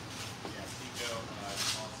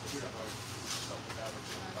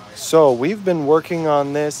 So we've been working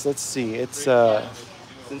on this. Let's see. It's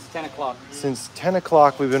Since 10 o'clock. since 10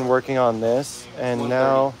 o'clock we've been working on this, and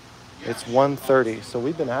now it's 1:30. So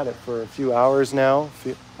we've been at it for a few hours now,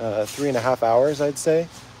 3.5 hours, I'd say.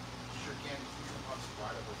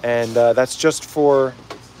 And that's just for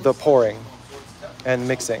the pouring and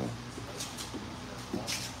mixing.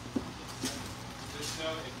 Just know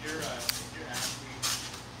if you're asking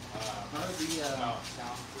about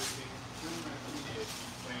soundproofing, if you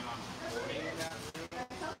plan on recording in that room,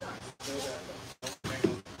 so that the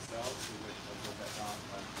panels themselves, we would put that on,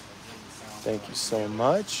 the sound. Thank you so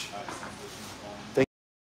much. Thank you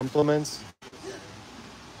for the compliments.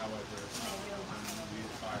 However, we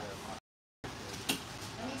fire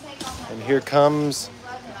And here comes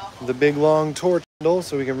the big long torch. handle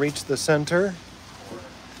so we can reach the center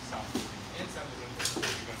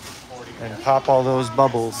and pop all those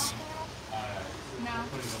bubbles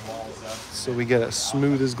so we get a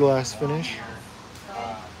smooth as glass finish.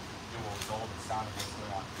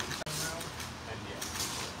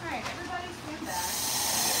 Alright, everybody's come back.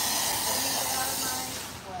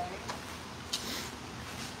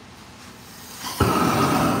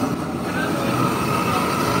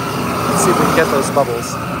 Let's see if we can get those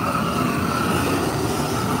bubbles.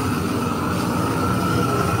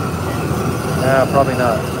 Probably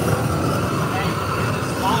not. Spot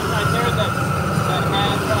right there that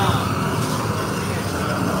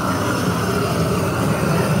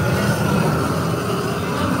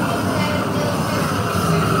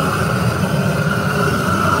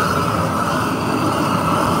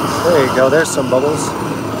has There you go, there's some bubbles.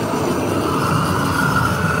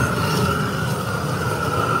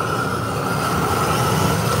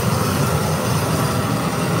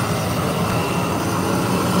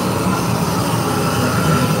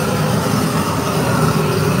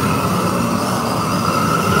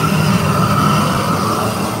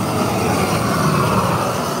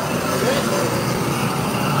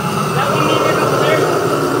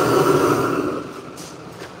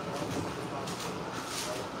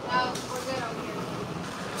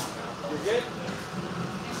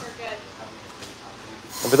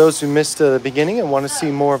 For those who missed the beginning and want to see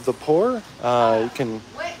more of the pour, you can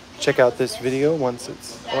check out this video once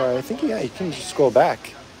it's, or I think, yeah, you can just scroll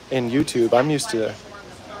back in YouTube. I'm used to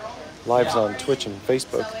lives on Twitch and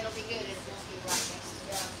Facebook.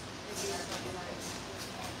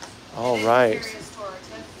 All right.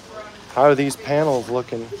 How are these panels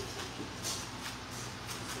looking?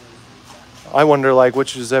 I wonder, like,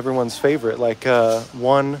 which is everyone's favorite, like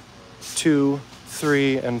 1, 2,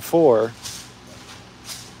 3, and 4.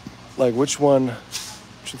 Like, which one do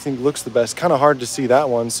you think looks the best? Kind of hard to see that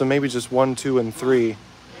one, so maybe just 1, 2, and 3.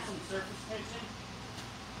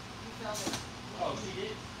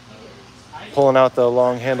 Pulling out the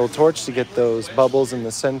long handle torch to get those bubbles in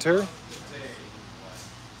the center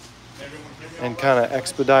and kind of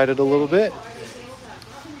expedite it a little bit.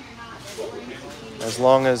 As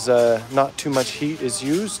long as not too much heat is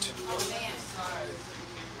used.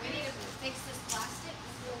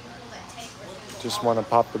 Just want to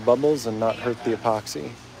pop the bubbles and not hurt the epoxy.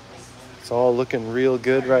 It's all looking real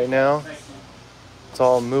good right now. It's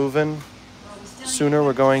all moving. Sooner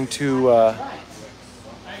we're going to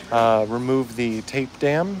remove the tape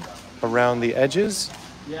dam around the edges.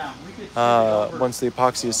 Once the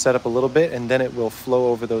epoxy is set up a little bit, and then it will flow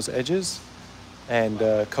over those edges and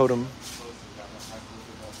coat them.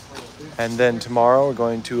 And then tomorrow we're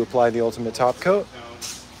going to apply the ultimate top coat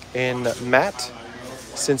in matte,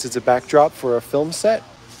 since it's a backdrop for a film set.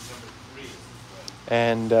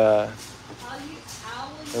 And then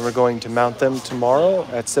we're going to mount them tomorrow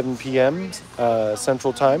at 7 p.m.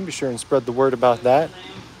 Central Time. Be sure and spread the word about that.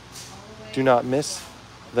 Do not miss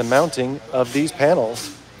the mounting of these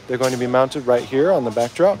panels. They're going to be mounted right here on the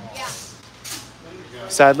backdrop.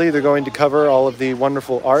 Sadly, they're going to cover all of the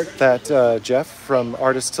wonderful art that Jeff from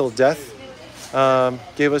Artist Till Death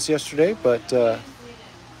gave us yesterday, but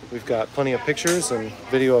we've got plenty of pictures and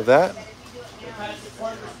video of that.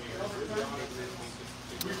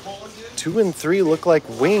 2 and 3 look like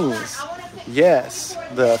wings. Yes,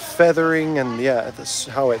 the feathering and yeah,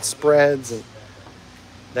 how it spreads. And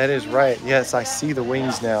that is right. Yes, I see the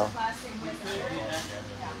wings now. 2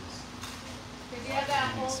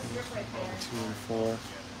 and 4.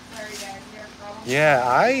 Yeah,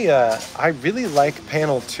 I really like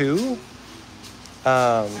panel 2.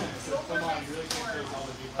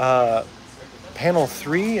 Panel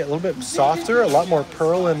 3, a little bit softer, a lot more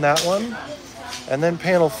pearl in that one. And then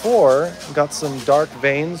panel 4, got some dark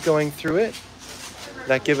veins going through it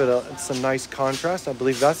that give it some nice contrast. I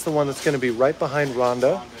believe that's the one that's going to be right behind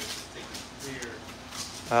Rhonda.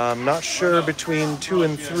 I'm not sure between 2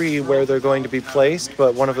 and 3 where they're going to be placed,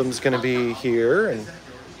 but one of them is going to be here, and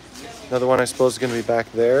another one I suppose is going to be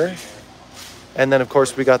back there. And then of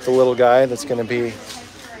course we got the little guy that's going to be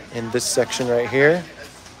in this section right here.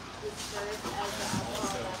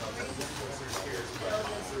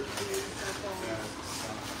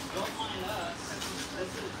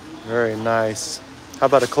 Very nice. How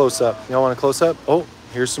about a close-up? Y'all want a close-up? Oh,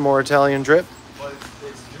 here's some more Italian drip.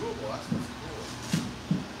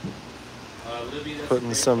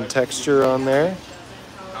 Putting some texture on there.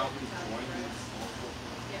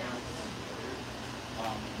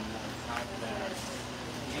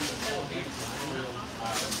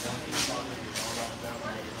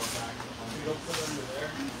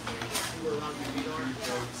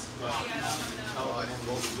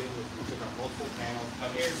 multiple panels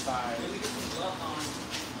covered inside. And we use blue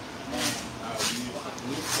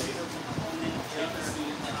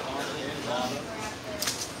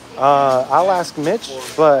I'll ask Mitch,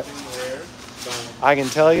 but I can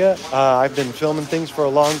tell you, I've been filming things for a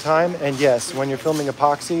long time, and yes, when you're filming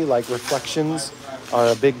epoxy, like reflections are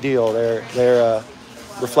a big deal.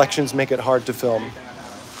 Reflections make it hard to film.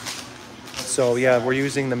 So yeah, we're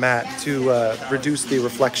using the matte to reduce the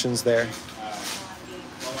reflections there.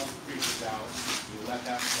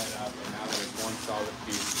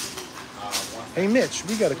 Hey Mitch,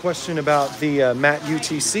 we got a question about the matte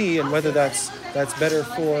UTC and whether that's better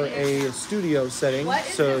for a studio setting,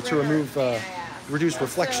 so to reduce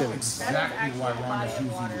reflections. Exactly why Rhonda's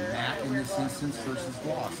using matte in this instance versus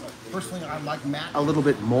gloss. Personally, I like matte a little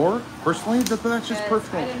bit more. Personally, but that's just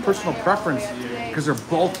personal preference because they're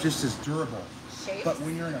both just as durable. But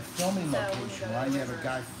when you're in a filming location, right, you have a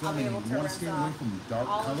guy filming, and you want to stay away from dark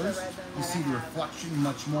colors, you see the reflection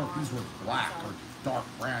much more. If these were black or dark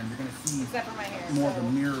brown, you're going to see more of a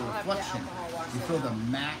mirror reflection. You throw the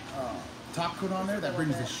matte top coat on there, that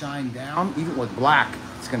brings the shine down. Even with black,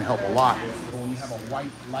 it's going to help a lot. But when you have a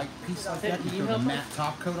white light piece like that, you throw the matte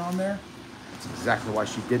top coat on there. That's exactly why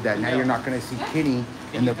she did that. Now you're not going to see Kitty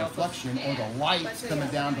in the reflection or the lights coming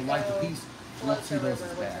down to light the piece. You won't see those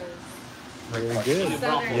as bad. Very good.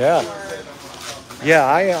 Yeah. Yeah,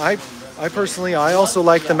 I personally, I also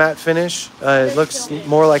like the matte finish. It looks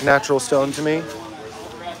more like natural stone to me.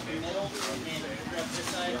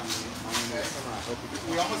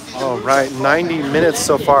 All right, 90 minutes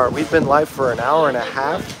so far. We've been live for an hour and a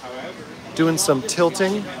half, doing some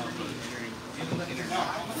tilting,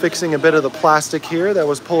 fixing a bit of the plastic here that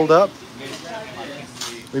was pulled up.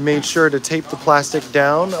 We made sure to tape the plastic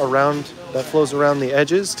down around, that flows around the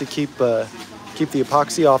edges to keep the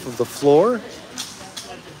epoxy off of the floor.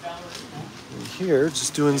 And here,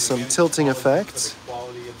 just doing some tilting effects. So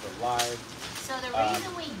the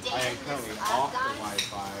reason we did this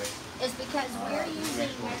is because we're using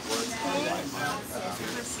 10 ounces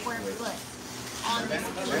per square foot on this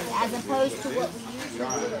piece, as opposed to what we usually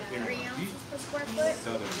do at 3 ounces per square foot.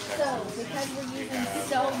 So because we're using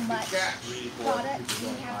so much product, we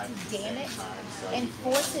have to dam it and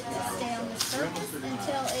force it to stay on the surface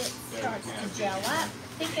until it starts to gel up.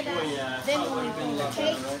 Think of that. Then when we pull the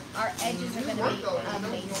tape, our edges are going to be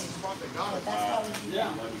amazing. So that's how we do that.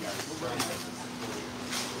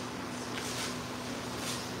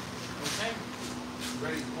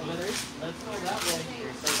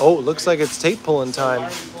 Oh, it looks like it's tape pulling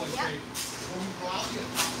time.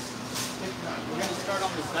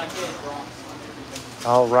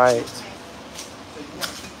 All right.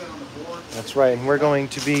 That's right, and we're going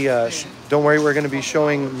to be, don't worry, we're going to be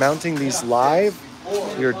mounting these live.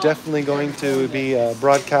 You're definitely going to be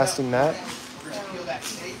broadcasting that.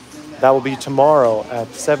 That will be tomorrow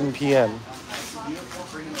at 7 p.m.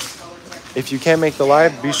 If you can't make the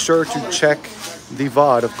live, be sure to check the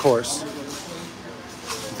VOD, of course.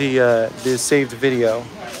 The saved video.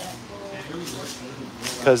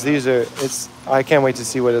 Because these are, I can't wait to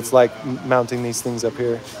see what it's like mounting these things up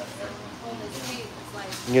here.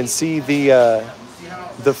 You can see the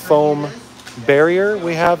foam barrier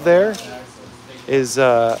we have there is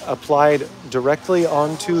applied directly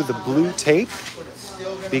onto the blue tape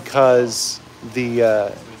because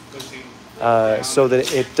so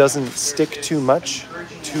that it doesn't stick too much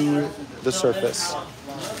to the surface.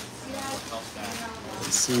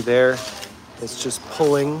 You see there, it's just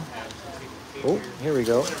pulling. Oh, here we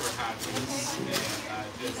go.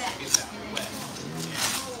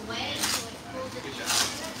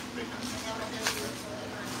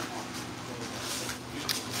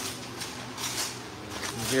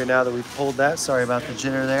 Here now that we've pulled that, sorry about the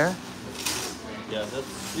jitter there. Yeah, that's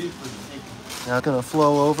super. Now it's gonna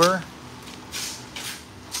flow over.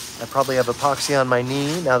 I probably have epoxy on my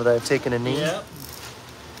knee now that I've taken a knee. Yep.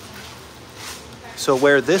 So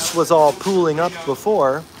where this was all pooling up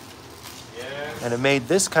before, and it made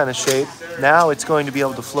this kind of shape, now it's going to be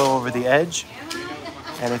able to flow over the edge,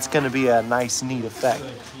 and it's going to be a nice, neat effect.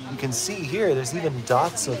 You can see here, there's even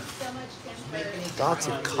dots of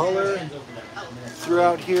color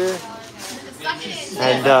throughout here,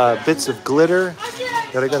 and bits of glitter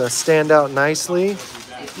that are going to stand out nicely.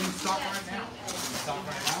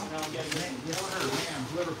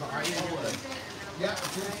 Yeah,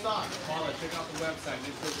 it's in stock. Paula, check out the website.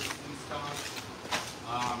 Make sure it's in stock.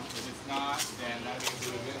 If it's not, then that means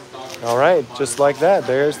it was in stock. All right, just like that.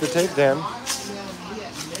 There's the tape dam.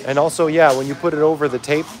 And also, yeah, when you put it over the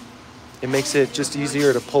tape, it makes it just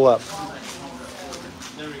easier to pull up.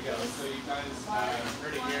 There we go. So you guys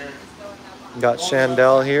heard it here. Got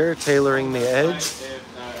Chandel here tailoring the edge.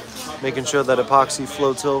 Making sure that epoxy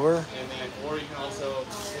floats over. And then, or you can also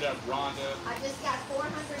hit up Rhonda. I just got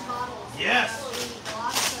 400 bottles. Yes. Of the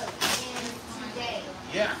Gloss Soap in today.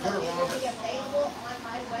 Yeah, So put it it on. will be available on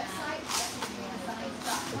my website.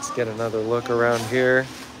 Let's get another look around here.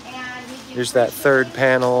 And we do Here's that third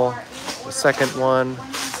panel, $100 the second one. and we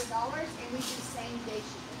do same day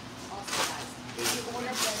shipping also, guys. If you order,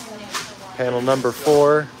 then Panel number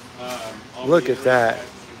 4. Look at that.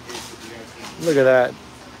 Look at that.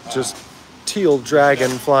 Just teal dragon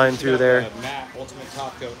flying through there. Matte Ultimate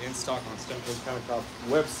Top Coat in stock on Stone Coat Countertop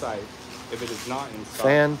website. If it is not in stock,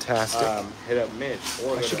 Fantastic. hit up Mitch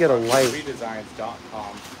or I should get a light.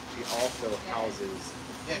 RK3Designs.com. She also houses.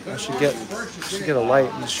 I should get a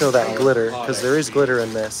light and show that glitter, because there is glitter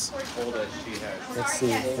in this. Let's see.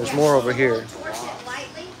 There's more over here.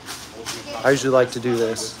 I usually like to do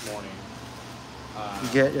this. You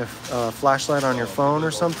get a flashlight on your phone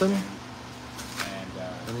or something,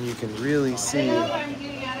 and then you can really see. You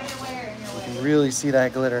can really see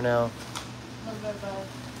that glitter now.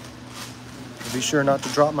 Be sure not to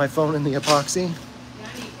drop my phone in the epoxy.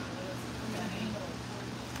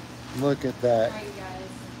 Look at that.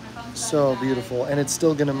 So beautiful, and it's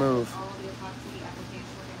still gonna move.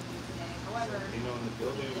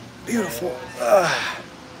 Beautiful.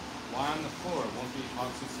 Why on the floor? It won't be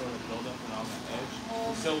epoxy sort of buildup and on the edge.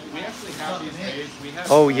 So we actually have these days. We have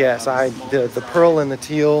Oh yes, the pearl and the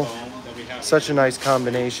teal, such a nice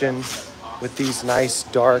combination with these nice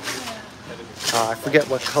dark. I forget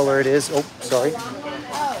what color it is. Oh, sorry. I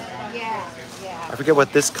forget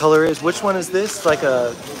what this color is. Which one is this? Like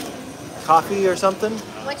a coffee or something?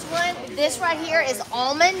 which one? This right here is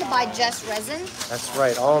Almond by Just Resin. That's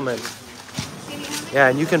right, almond. Yeah,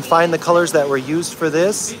 and you can find the colors that were used for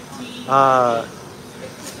this.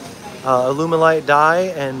 Illuminate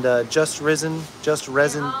dye and just resin All those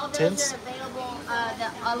tints. are available.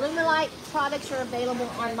 The Illuminate products are available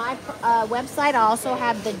on my website. I also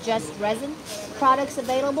have the Just Resin products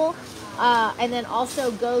available. And then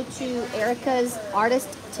also go to Erica's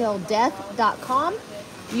artisttilldeath.com.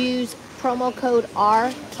 Use promo code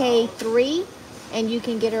RK3 and you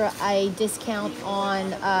can get her a discount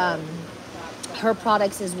on her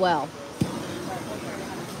products as well.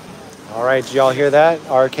 All right, did y'all hear that?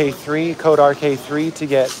 RK3, code RK3 to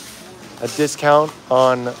get a discount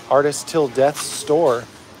on Artist Till Death's store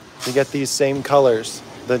to get these same colors.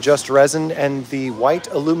 The Just Resin and the white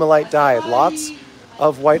Illuminate dye. Lots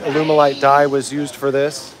of white Illuminate dye was used for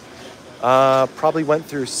this. Probably went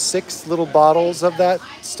through 6 little bottles of that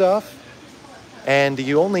stuff. And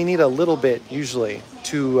you only need a little bit usually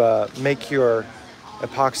to make your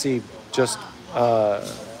epoxy just,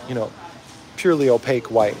 purely opaque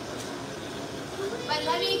white. But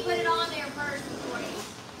let me put it on there first before you.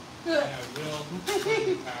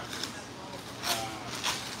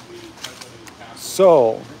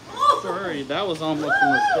 So, Sorry, that was almost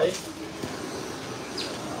a mistake.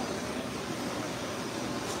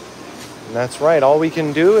 and that's right. All we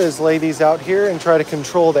can do is lay these out here and try to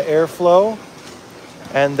control the airflow,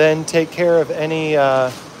 and then take care of any,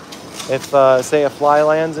 if say a fly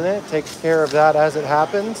lands in it, take care of that as it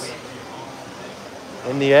happens.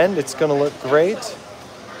 In the end, it's going to look great,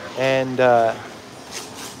 and I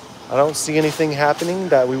don't see anything happening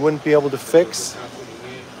that we wouldn't be able to fix.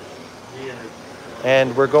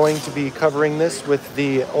 And we're going to be covering this with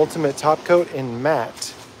the Ultimate Top Coat in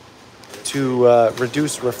matte to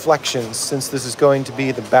reduce reflections, since this is going to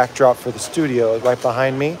be the backdrop for the studio right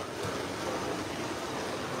behind me.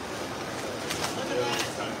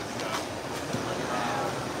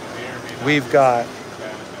 We've got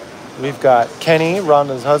Kenny,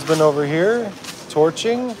 Rhonda's husband, over here,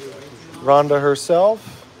 torching. Rhonda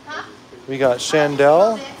herself. We got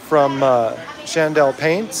Chandel from Chandel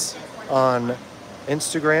Paints on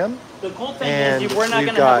Instagram. The cool thing And is we're not we've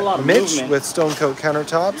going to have a lot got of Mitch movement. with Stone Coat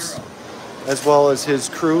Countertops, as well as his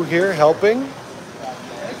crew here helping.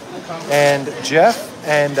 And Jeff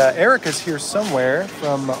and Erica's here somewhere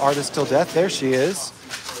from Artist Till Death. There she is.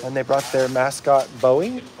 And they brought their mascot,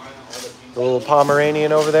 Bowie, the little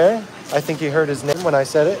Pomeranian over there. I think he heard his name when I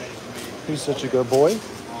said it. He's such a good boy.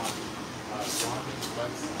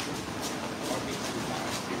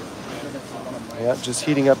 Yeah, just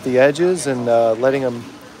heating up the edges and letting them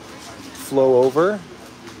flow over.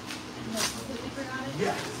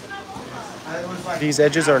 These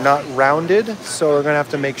edges are not rounded, so we're going to have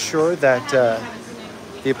to make sure that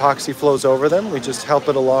the epoxy flows over them. We just help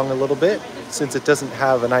it along a little bit, since it doesn't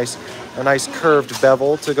have a nice curved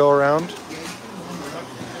bevel to go around.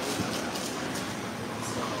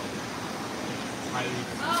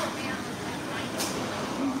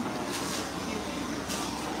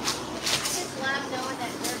 Just let them know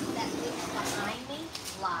that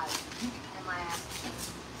live. Am I asking?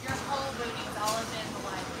 Your whole movie's all in the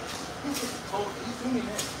library. Oh, he's doing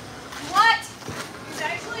it. What? It's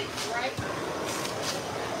actually right.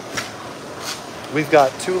 We've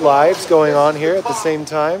got 2 lives going on here at the same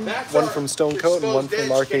time. One from Stone Coat and one from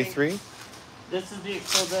RK3. This is the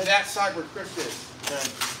exposed edge. That side where Chris is.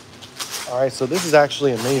 All right, so this is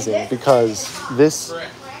actually amazing because this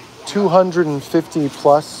Correct. 250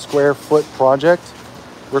 plus square foot project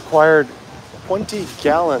required 20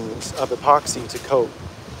 gallons of epoxy to coat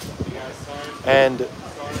and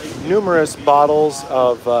numerous bottles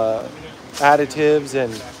of additives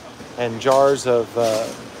and jars of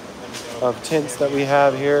tints that we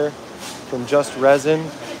have here from just resin.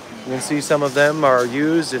 You can see some of them are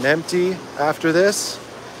used and empty after this.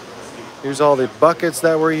 Here's all the buckets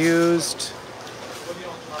that were used.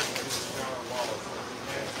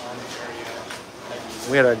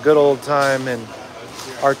 We had a good old time in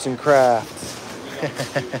arts and crafts.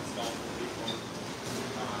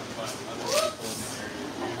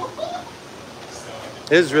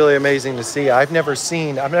 It is really amazing to see. I've never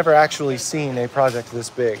actually seen a project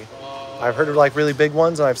this big. I've heard of like really big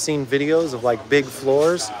ones and I've seen videos of like big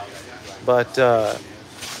floors, but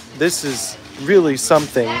this is really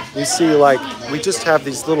something. You see, like, we just have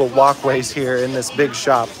these little walkways here in this big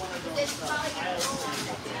shop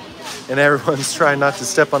and everyone's trying not to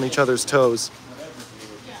step on each other's toes.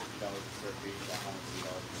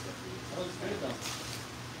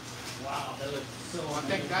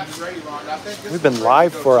 We've been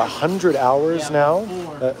live for 100 hours now,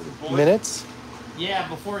 minutes. Yeah,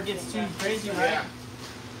 before it gets too crazy, right?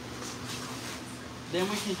 Then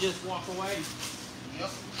we can just walk away. My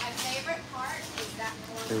favorite part is that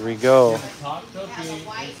corner. Here we go.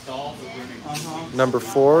 Number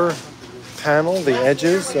 4 panel, the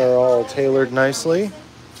edges are all tailored nicely.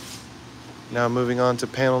 Now moving on to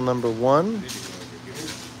panel number 1.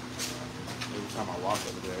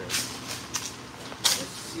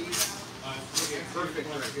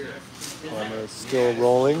 Camera is still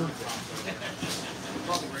rolling.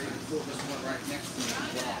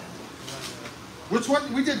 Which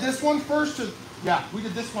one? We did this one first? Or? Yeah, we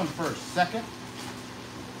did this one first. Second?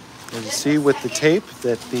 And you see with the tape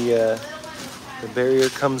that the barrier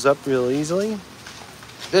comes up real easily.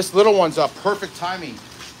 This little one's a perfect timing.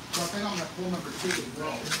 So I think I'm going to pull number 2 as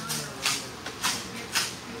well.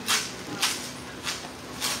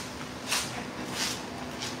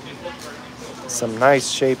 Some nice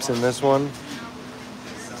shapes in this one.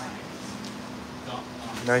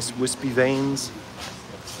 Nice wispy veins.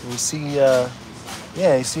 And you see,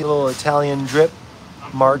 yeah, you see a little Italian drip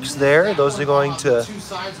marks there. Those are going to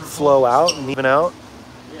flow out and even out.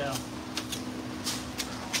 Yeah.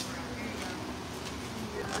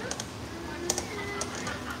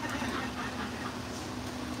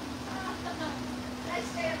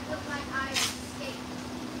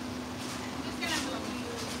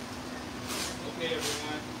 Okay,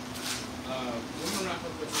 everyone. We're gonna wrap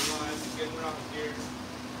up with some lines. We're getting wrapped here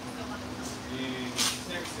in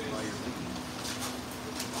Texas.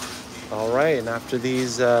 All right, and after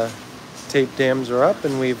these tape dams are up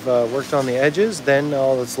and we've worked on the edges, then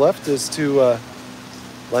all that's left is to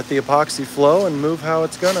let the epoxy flow and move how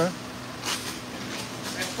it's gonna. And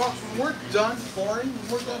folks, when we're done pouring,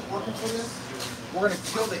 when we're done working for this, we're going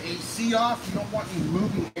to kill the AC off. You don't want any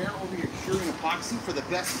moving air over your curing epoxy for the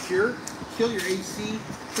best cure. Kill your AC,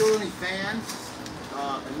 kill any fans,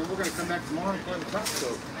 and then we're going to come back tomorrow and apply the top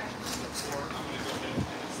coat.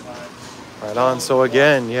 Right on. So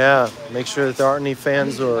again, yeah, make sure that there aren't any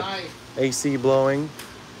fans or AC blowing.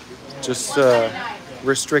 Just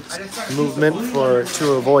restrict movement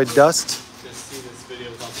to avoid dust.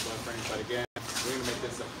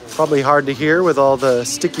 Probably hard to hear with all the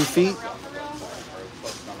sticky feet.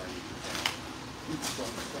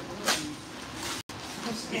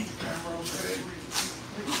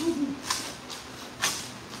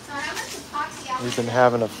 We've been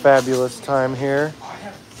having a fabulous time here.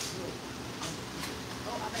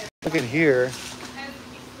 Look at here.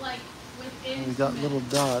 We got little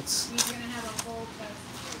dots. You're gonna have a whole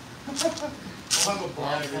test. I'll have a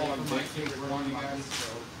bar full of my favorite one, you guys.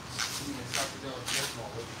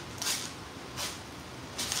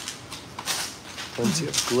 Plenty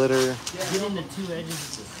of glitter. Getting the 2 edges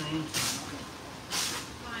at the same time.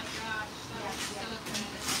 My gosh, that's so good.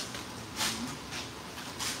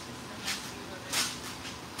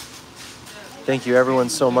 Thank you everyone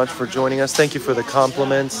so much for joining us. Thank you for the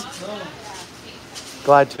compliments.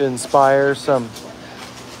 Glad to inspire some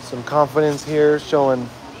confidence here, showing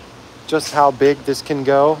just how big this can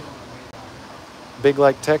go. Big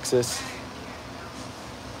like Texas.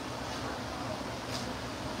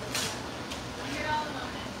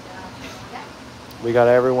 We got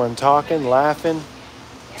everyone talking, laughing,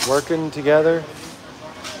 working together.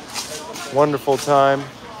 Wonderful time.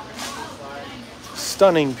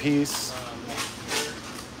 Stunning piece.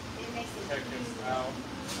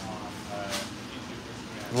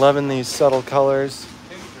 Loving these subtle colors.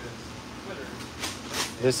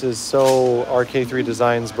 This is so RK3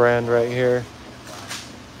 Designs brand right here.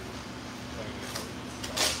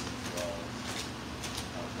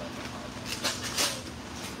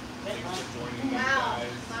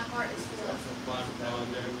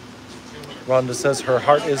 Rhonda says her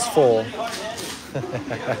heart is full.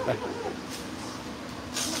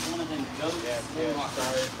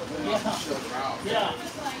 Yeah.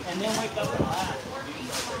 And then wake up and laugh.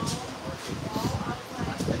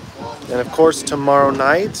 And of course, tomorrow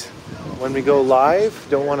night, when we go live,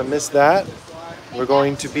 don't want to miss that. We're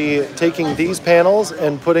going to be taking these panels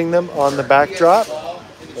and putting them on the backdrop.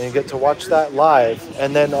 And you get to watch that live.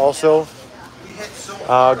 And then also,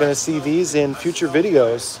 going to see these in future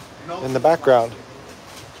videos in the background.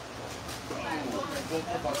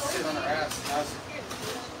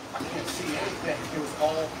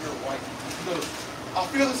 I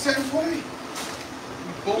feel the same way. We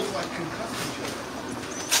both like concussed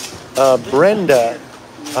each other. Brenda,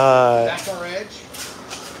 That's our edge.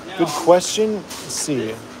 good question. Let's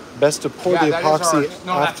see. Best to pour the epoxy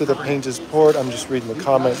after the paint is poured. I'm just reading the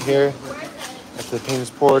comment here. After the paint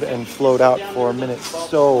is poured and flowed out for a minute.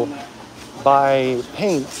 So by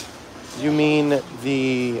paint, you mean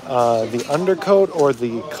the undercoat or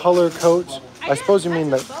the color coat? I suppose you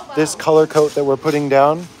mean this color coat that we're putting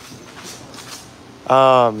down.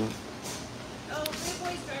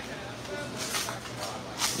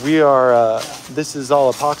 This is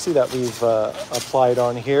all epoxy that we've applied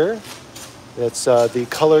on here. It's the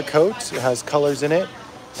color coat. It has colors in it.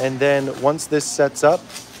 And then once this sets up,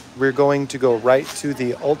 we're going to go right to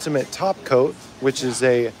the ultimate top coat, which is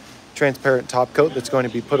a transparent top coat that's going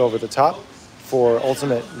to be put over the top for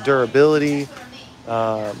ultimate durability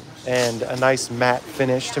and a nice matte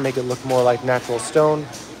finish to make it look more like natural stone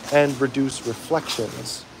and reduce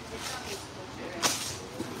reflections.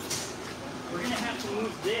 We're going to have to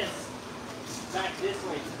move this back this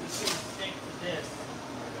way because we shouldn't stick to this.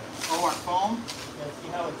 Oh, our foam? Yeah, see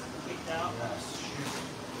how it's kicked out?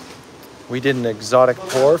 We did an exotic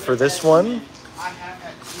pour for this one. I have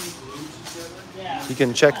had two glues together. You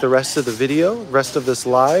can check the rest of the video, rest of this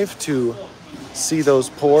live to see those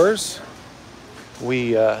pours.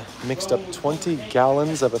 We mixed up 20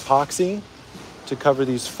 gallons of epoxy to cover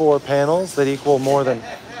these 4 panels that equal more than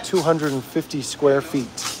 250 square feet.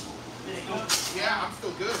 Yeah, I'm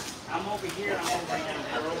still good. I'm over here. I'm over here.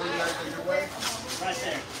 Right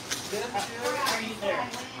there. There.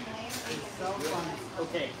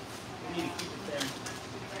 Okay. We need to keep it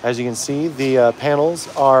there. As you can see, the panels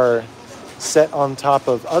are set on top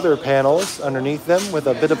of other panels underneath them with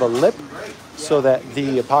a bit of a lip so that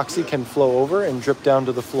the epoxy can flow over and drip down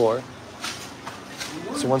to the floor.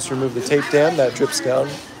 So once you remove the tape dam, that drips down.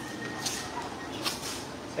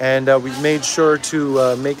 And we made sure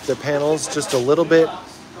to make the panels just a little bit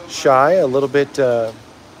shy, a little bit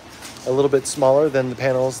smaller than the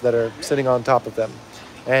panels that are sitting on top of them.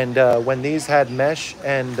 And when these had mesh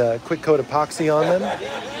and quick coat epoxy on them,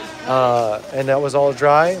 and that was all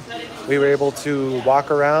dry, we were able to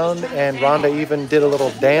walk around, and Rhonda even did a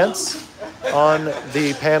little dance on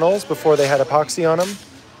the panels before they had epoxy on them,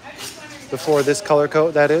 before this color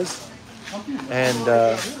coat, that is. And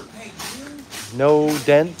no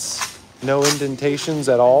dents, no indentations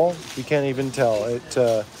at all. You can't even tell.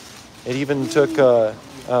 It even took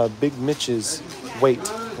Big Mitch's weight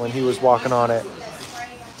when he was walking on it.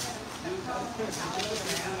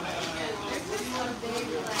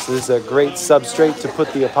 So this is a great substrate to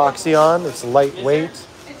put the epoxy on. It's lightweight.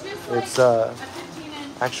 It's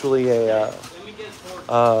actually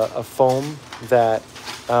a foam that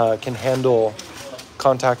can handle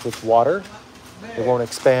contact with water. It won't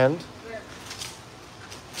expand.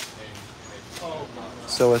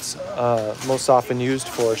 So it's most often used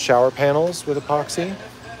for shower panels with epoxy.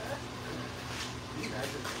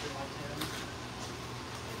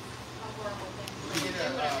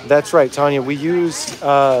 That's right, Tanya. We use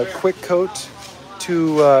quick coat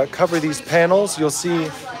to cover these panels. You'll see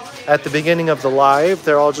at the beginning of the live,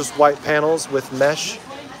 they're all just white panels with mesh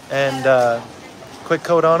and quick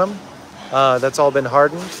coat on them. That's all been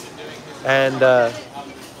hardened. And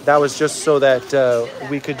that was just so that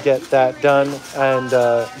we could get that done and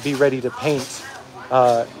be ready to paint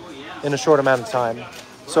in a short amount of time.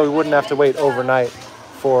 So we wouldn't have to wait overnight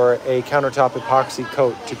for a countertop epoxy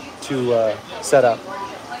coat to set up.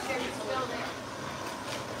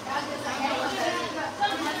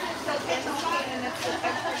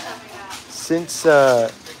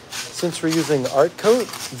 since we're using art coat,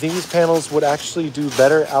 these panels would actually do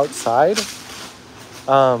better outside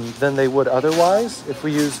than they would otherwise if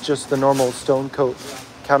we use just the normal Stone Coat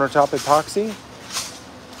Countertop Epoxy.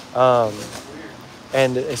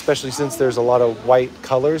 And especially since there's a lot of white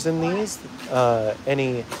colors in these,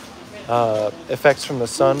 any effects from the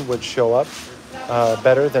sun would show up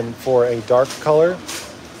better than for a dark color.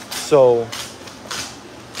 So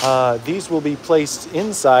these will be placed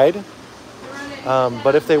inside,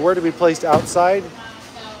 but if they were to be placed outside,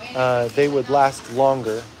 they would last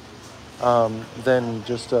longer than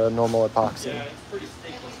just a normal epoxy. Yeah, it's pretty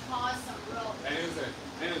sticky.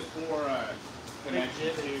 And it's for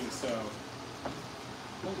connection too, so.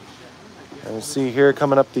 And you see here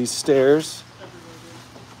coming up these stairs.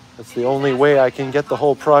 That's the only way I can get the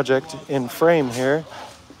whole project in frame here.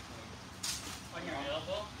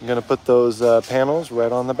 I'm gonna put those panels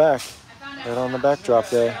right on the backdrop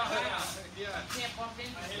there.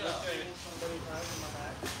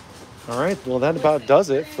 All right, well that about does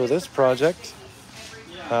it for this project.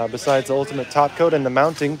 Besides the ultimate top coat and the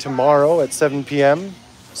mounting tomorrow at 7 p.m.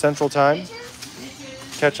 Central Time.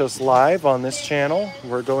 Catch us live on this channel.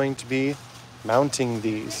 We're going to be mounting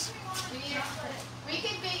these. We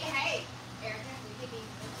could be, hey, Erica, we could be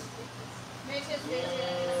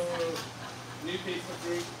New pizza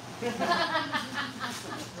fruit.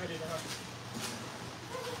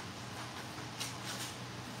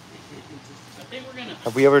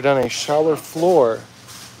 Have we ever done a shower floor?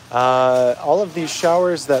 All of these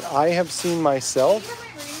showers that I have seen myself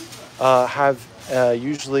have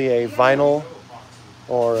usually a vinyl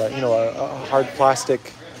or a hard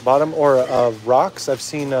plastic bottom, or rocks. I've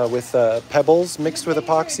seen with pebbles mixed with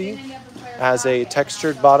epoxy as a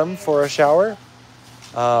textured bottom for a shower.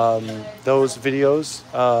 Those videos,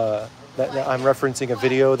 that I'm referencing a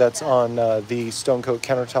video that's on the Stone Coat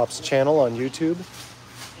Countertops channel on YouTube.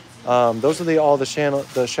 Those are all the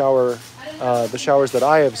showers that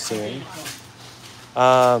I have seen.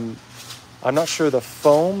 I'm not sure the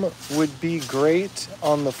foam would be great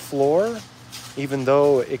on the floor, even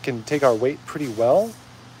though it can take our weight pretty well.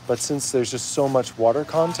 But since there's just so much water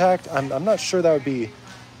contact, I'm not sure that would be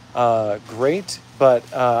great.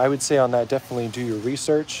 But I would say on that, definitely do your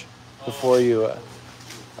research before you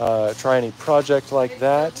try any project like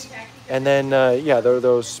that. And then, yeah, there are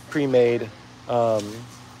those pre-made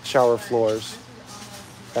shower floors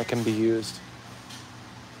that can be used.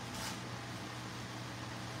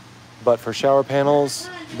 But for shower panels,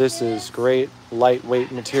 this is great,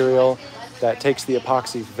 lightweight material that takes the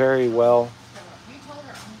epoxy very well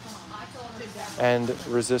and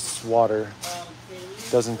resists water,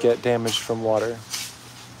 doesn't get damaged from water.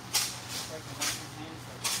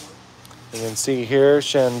 You can see here,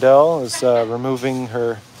 Chandel is removing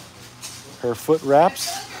her foot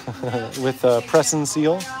wraps with a press and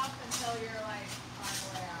seal.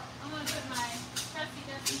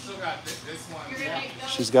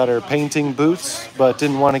 She's got her painting boots, but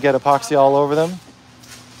didn't want to get epoxy all over them.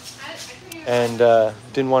 And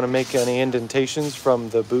didn't want to make any indentations from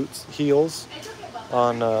the boot heels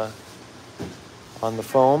on the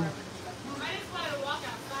foam.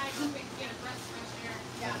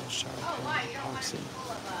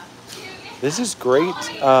 This is great.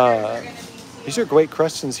 These are great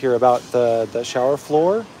questions here about the shower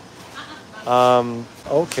floor.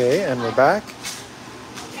 Okay, and we're back.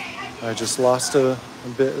 I just lost a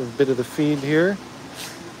bit of the feed here.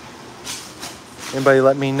 Anybody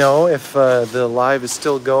let me know if the live is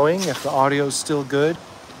still going, if the audio is still good.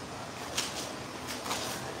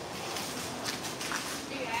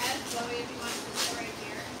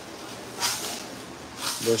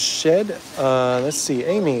 The shed, let's see,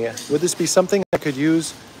 Amy, would this be something I could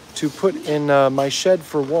use to put in my shed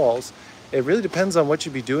for walls? It really depends on what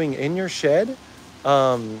you'd be doing in your shed.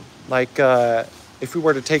 If we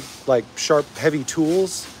were to take like sharp, heavy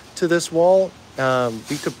tools to this wall,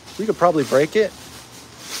 we could probably break it.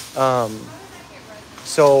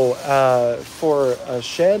 For a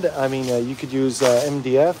shed, I mean, you could use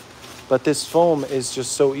MDF, but this foam is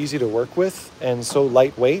just so easy to work with and so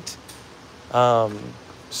lightweight.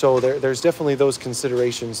 So there's definitely those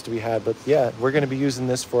considerations to be had. But yeah, we're going to be using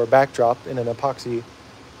this for a backdrop in an epoxy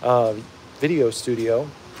video studio.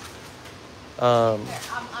 I'm kind of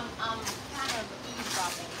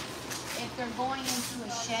eavesdropping. If they're going into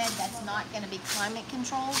a shed that's not going to be climate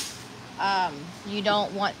controlled, you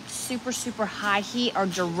don't want super, super high heat or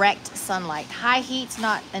direct sunlight. High heat's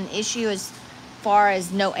not an issue as far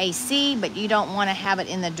as no AC, but you don't want to have it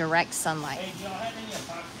in the direct sunlight. Hey, do y'all have any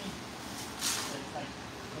epoxy?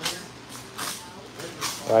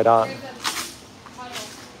 Right on. That's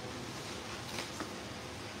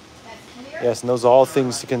clear? Yes, and those are all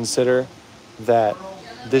things to consider, that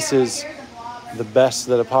this is the best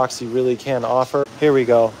that epoxy really can offer. Here we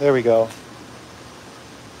go. There we go.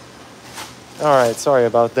 All right, sorry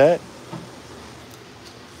about that.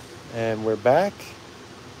 And we're back.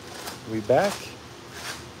 We back.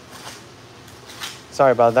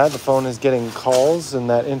 Sorry about that. The phone is getting calls and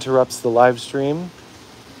that interrupts the live stream.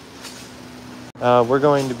 We're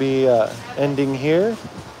going to be ending here.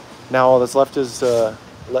 Now all that's left is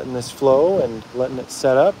letting this flow and letting it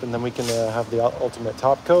set up, and then we can have the ultimate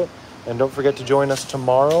top coat. And don't forget to join us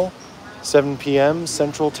tomorrow, 7 p.m.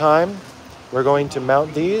 Central Time. We're going to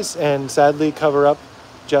mount these and sadly cover up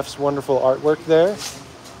Jeff's wonderful artwork there.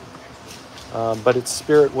 But its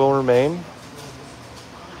spirit will remain.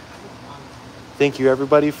 Thank you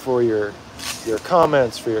everybody for your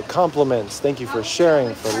comments, for your compliments. Thank you for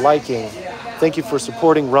sharing, for liking. Thank you for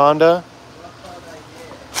supporting Rhonda.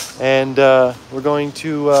 And we're going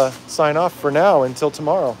to sign off for now until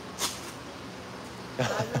tomorrow.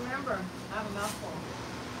 Remember, I have a mouthful.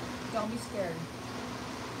 Don't be scared.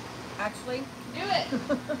 Actually, Do it.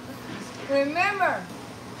 remember,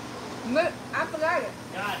 I forgot it.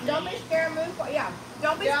 Don't be scared, move forward. Yeah,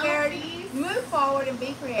 don't be scared. Move forward and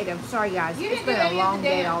be creative. Sorry, guys. You It's didn't do been a any of long the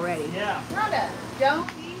day dance. already. Yeah. Rhonda, don't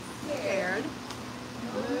be scared.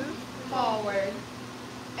 Move forward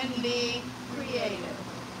and be creative.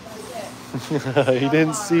 That's it. You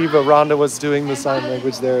didn't see, but Rhonda was doing the sign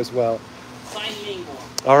language there as well. Sign lingual.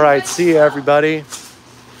 All right, see you everybody.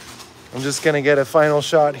 I'm just gonna get a final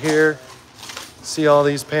shot here. See all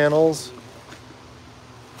these panels.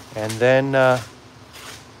 And then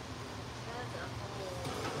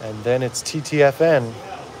it's TTFN.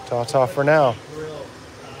 Ta-ta for now.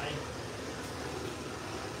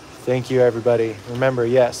 Thank you everybody. Remember,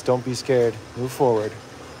 yes, don't be scared. Move forward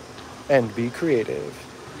and be creative.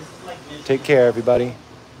 Take care everybody.